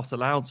drive. Not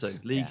allowed to,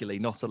 legally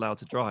not allowed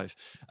to drive.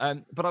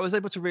 But I was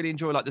able to really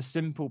enjoy like the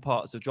simple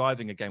parts of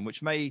driving again,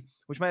 which may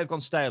have gone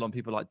stale on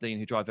people like Dean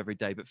who drive every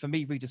day. But for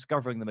me,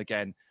 rediscovering them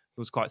again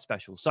was quite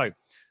special. So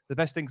the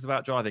best things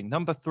about driving.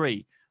 Number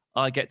 3,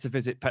 I get to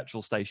visit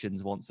petrol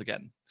stations once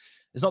again.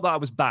 It's not that I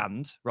was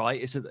banned,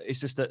 right? It's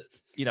just that,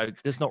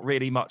 there's not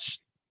really much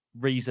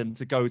reason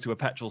to go to a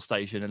petrol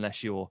station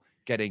unless you're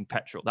getting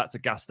petrol. That's a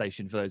gas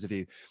station for those of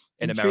you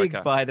in Intrigued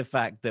America. By the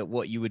fact that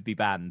what you would be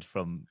banned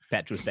from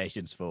petrol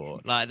stations for,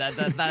 like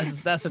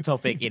that's a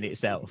topic in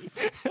itself.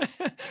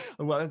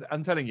 Well,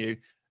 I'm telling you,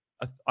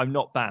 I'm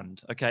not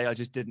banned. Okay, I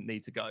just didn't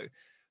need to go.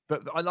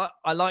 But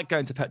I like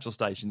going to petrol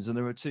stations, and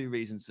there are 2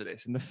 reasons for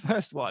this. And the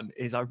first one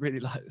is I really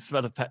like the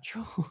smell of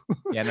petrol.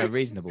 Yeah, no,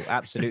 reasonable,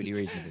 absolutely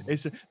reasonable.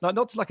 It's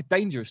not to like a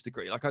dangerous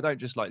degree. Like I don't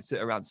just like sit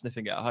around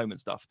sniffing it at home and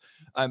stuff.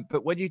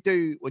 But when you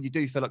do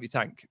fill up your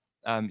tank,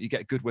 you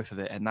get a good whiff of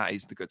it, and that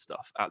is the good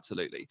stuff.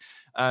 Absolutely.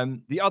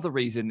 The other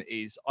reason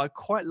is I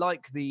quite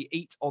like the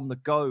eat on the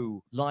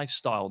go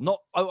lifestyle.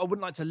 I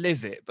wouldn't like to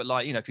live it, but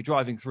like if you're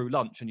driving through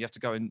lunch and you have to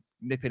go and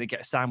nip in and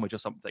get a sandwich or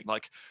something,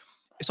 like.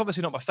 It's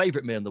obviously not my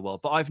favorite meal in the world,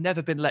 but I've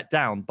never been let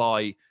down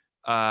by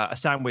a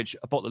sandwich,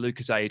 a bottle of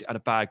Lucozade, and a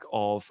bag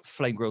of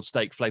flame grilled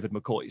steak flavored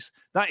McCoys.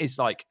 That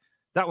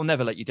will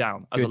never let you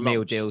down. As good a meal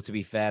lunch. deal, to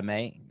be fair,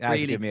 mate. That's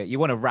really, a good meal. You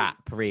want a wrap,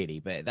 really,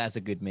 but that's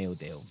a good meal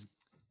deal.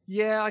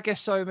 Yeah, I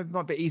guess so. Maybe it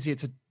might be easier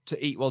to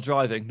eat while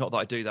driving. Not that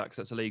I do that because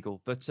that's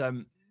illegal, but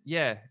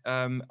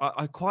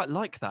I quite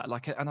like that.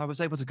 And I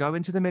was able to go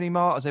into the mini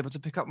mart. I was able to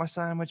pick up my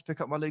sandwich, pick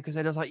up my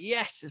Lucozade. I was like,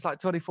 yes, it's like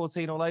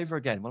 2014 all over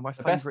again. One of my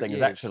favorite best thing years.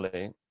 Is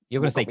actually. You're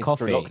going to say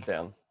coffee.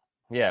 Lockdown.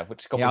 Yeah,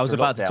 which got me I was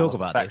about to talk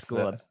about this.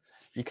 Go on.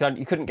 You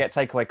couldn't get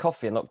takeaway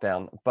coffee in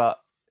lockdown, but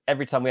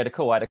every time we had a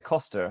call, I had a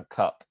Costa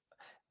cup,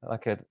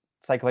 like a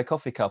takeaway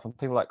coffee cup, and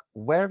people were like,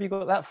 "Where have you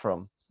got that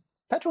from?"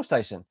 Petrol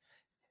station.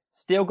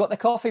 Still got the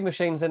coffee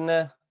machines in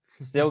there.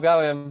 Still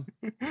going.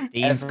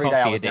 Dean's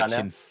coffee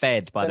addiction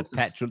fed by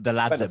the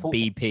lads at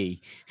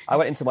BP. I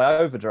went into my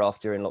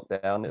overdraft during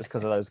lockdown. It was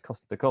because of those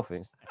Costa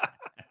coffees.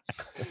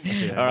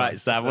 Yeah, all right,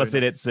 Sam, what's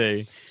in it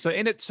 2? So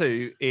in it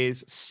 2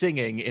 is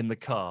singing in the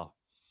car.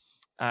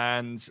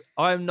 And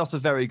I'm not a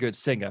very good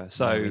singer.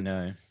 So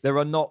there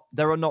are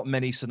not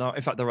many scenarios.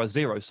 In fact, there are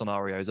 0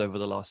 scenarios over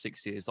the last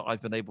 6 years that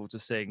I've been able to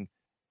sing.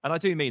 And I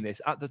do mean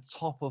this at the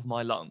top of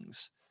my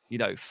lungs,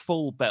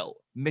 full belt,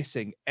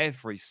 missing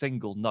every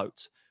single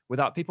note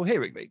without people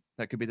hearing me.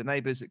 That could be the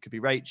neighbors. It could be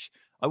Rach.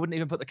 I wouldn't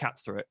even put the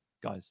cats through it,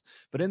 guys.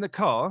 But in the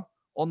car,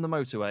 on the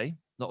motorway,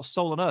 not a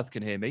soul on earth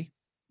can hear me.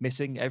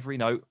 Missing every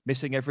note,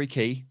 missing every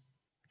key,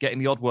 getting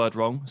the odd word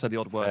wrong. So the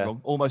odd word wrong,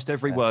 almost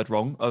every word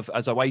wrong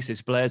as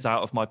Oasis blares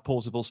out of my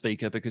portable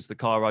speaker because the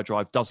car I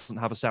drive doesn't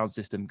have a sound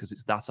system because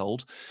it's that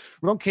old.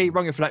 Wrong key,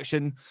 wrong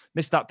inflection,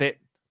 missed that bit,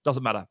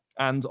 doesn't matter.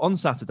 And on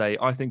Saturday,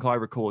 I think I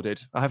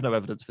have no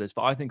evidence for this,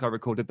 but I think I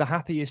recorded the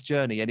happiest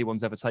journey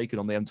anyone's ever taken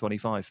on the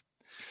M25.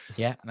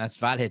 Yeah, that's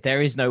valid.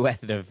 There is no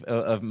method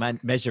of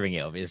measuring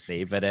it,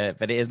 obviously, but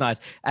it is nice.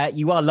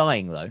 You are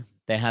lying, though.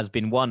 There has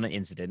been one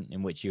incident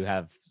in which you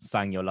have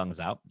sang your lungs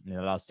out in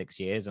the last 6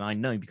 years, and I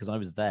know because I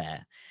was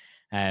there.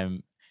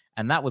 And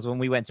that was when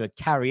we went to a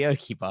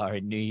karaoke bar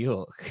in New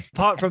York.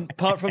 Apart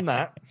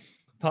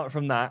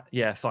from that,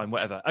 yeah, fine,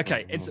 whatever.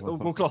 Okay,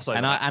 we'll gloss over.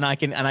 And I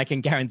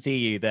can guarantee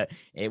you that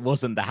it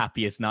wasn't the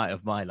happiest night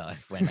of my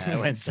life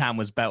when Sam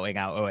was belting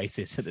out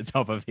Oasis at the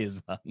top of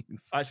his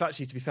lungs.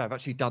 Actually, to be fair, I've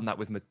actually done that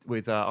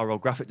with our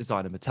old graphic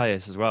designer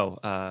Matthias as well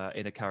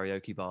in a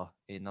karaoke bar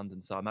in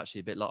London. So I'm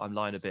actually I'm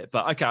lying a bit,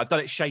 but okay, I've done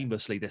it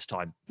shamelessly this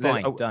time.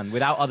 Fine, done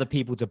without other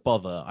people to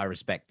bother. I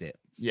respect it.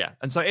 Yeah,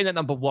 and so in at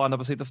number 1,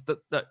 obviously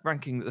the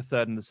ranking the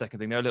third and the second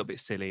thing, they're a little bit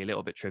silly, a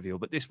little bit trivial,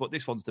 but this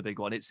one's the big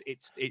one. It's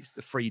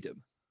the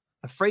freedom.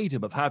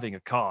 freedom of having a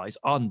car is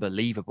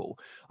unbelievable.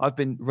 I've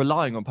been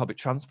relying on public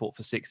transport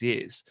for 6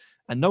 years,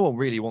 and no one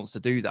really wants to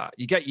do that.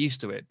 You get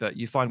used to it, but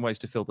you find ways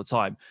to fill the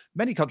time.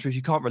 Many countries,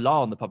 you can't rely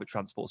on the public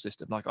transport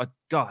system. Like, I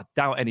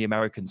doubt any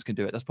Americans can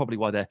do it. That's probably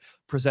why they're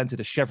presented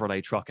a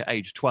Chevrolet truck at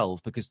age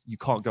 12, because you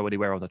can't go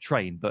anywhere on a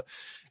train. But,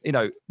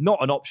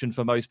 not an option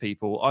for most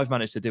people. I've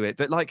managed to do it.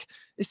 But, like,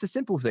 it's the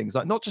simple things,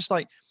 like not just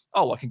like,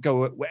 oh, I can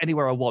go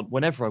anywhere I want,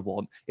 whenever I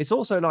want. It's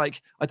also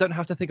like, I don't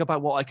have to think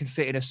about what I can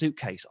fit in a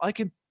suitcase. I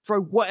can throw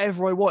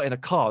whatever I want in a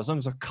car, as long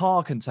as a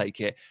car can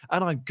take it,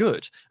 and I'm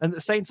good. And at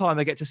the same time,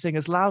 I get to sing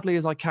as loudly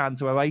as I can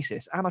to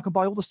Oasis, and I can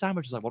buy all the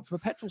sandwiches I want from a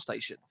petrol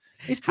station.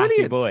 It's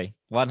brilliant. Happy boy.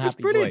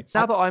 Happy boy.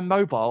 Now that I'm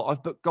mobile,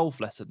 I've booked golf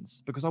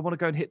lessons because I want to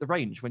go and hit the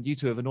range when you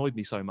two have annoyed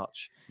me so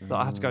much that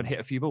I have to go and hit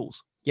a few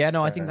balls. Yeah,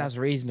 no, I think that's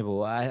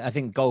reasonable. I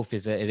think golf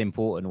is an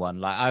important one.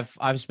 Like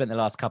I've spent the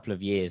last couple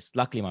of years,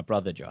 luckily my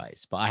brother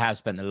drives, but I have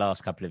spent the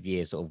last couple of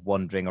years sort of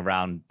wandering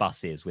around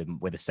buses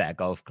with a set of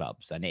golf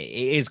clubs, and it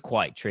is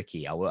quite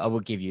tricky. I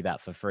will give you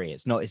that for free.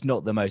 It's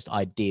not the most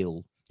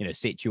ideal,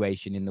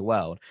 situation in the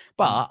world,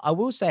 but I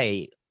will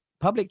say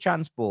public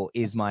transport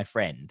is my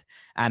friend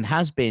and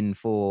has been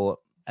for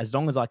as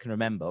long as I can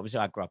remember. Obviously,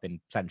 I grew up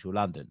in central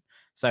London,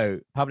 so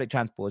public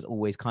transport has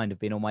always kind of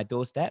been on my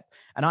doorstep,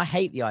 and I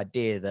hate the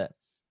idea that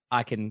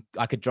I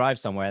could drive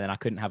somewhere and then I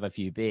couldn't have a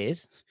few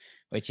beers,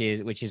 which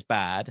is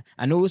bad.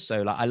 And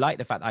also, like, I like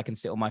the fact that I can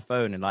sit on my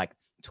phone and like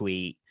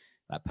tweet,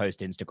 like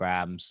post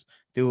Instagrams,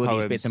 do all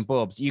these bits and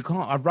bobs. You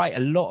can't. I write a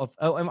lot of.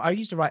 I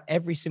used to write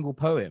every single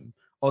poem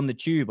on the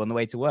tube on the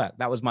way to work.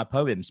 That was my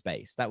poem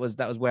space. That was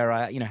where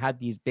I had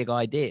these big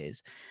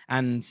ideas.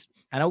 And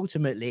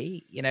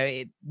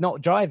ultimately, not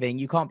driving,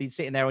 you can't be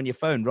sitting there on your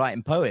phone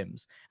writing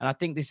poems. And I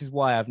think this is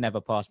why I've never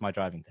passed my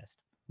driving test.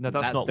 No,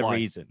 that's not the why.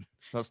 reason.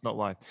 That's not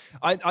why.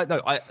 I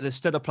know. There's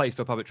still a place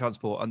for public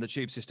transport, and the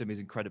tube system is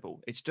incredible.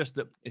 It's just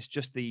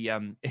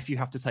the if you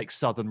have to take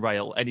Southern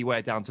Rail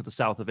anywhere down to the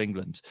south of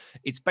England,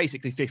 it's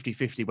basically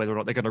 50-50 whether or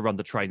not they're going to run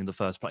the train in the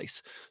first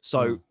place.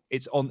 So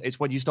it's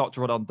when you start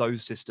to run on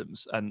those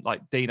systems, and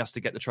like Dean has to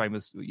get the train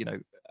with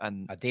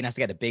and Dean has to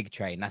get the big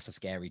train. That's a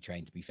scary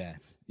train, to be fair.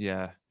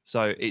 Yeah.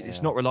 So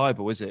it's not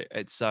reliable, is it?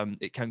 It's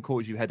it can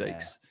cause you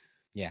headaches.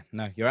 Yeah,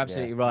 no, you're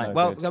absolutely right. No,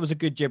 well, that was a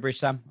good gibberish,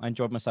 Sam. I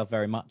enjoyed myself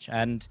very much.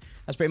 And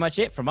that's pretty much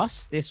it from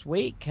us this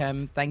week.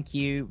 Thank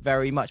you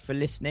very much for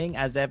listening,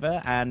 as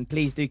ever. And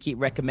please do keep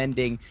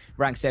recommending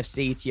Ranks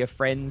FC to your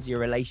friends, your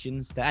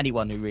relations, to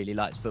anyone who really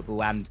likes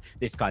football and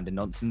this kind of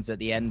nonsense at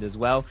the end as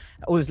well.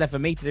 All that's left for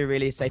me to do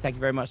really is say thank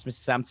you very much, Mr.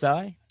 Sam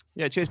Tsai.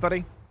 Yeah, cheers,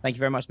 buddy. Thank you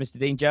very much, Mr.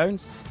 Dean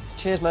Jones.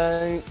 Cheers,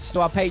 mate.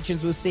 So our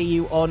patrons will see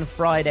you on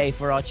Friday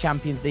for our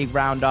Champions League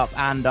roundup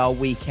and our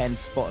weekend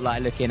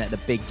spotlight, looking at the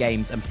big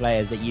games and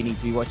players that you need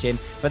to be watching.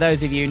 For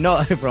those of you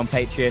not over on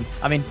Patreon,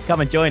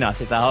 come and join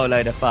us. It's a whole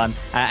load of fun.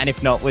 And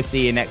if not, we'll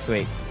see you next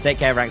week. Take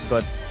care, Rank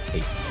Squad.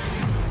 Peace.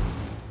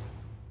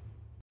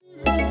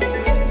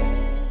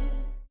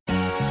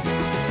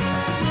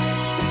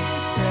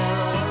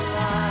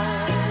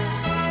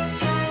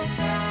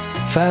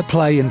 Fair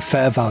play and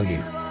fair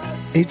value.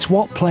 It's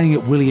what playing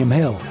at William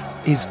Hill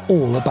is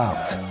all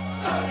about.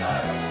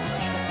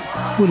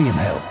 William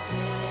Hill.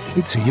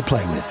 It's who you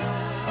play with.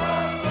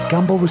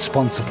 Gamble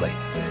responsibly.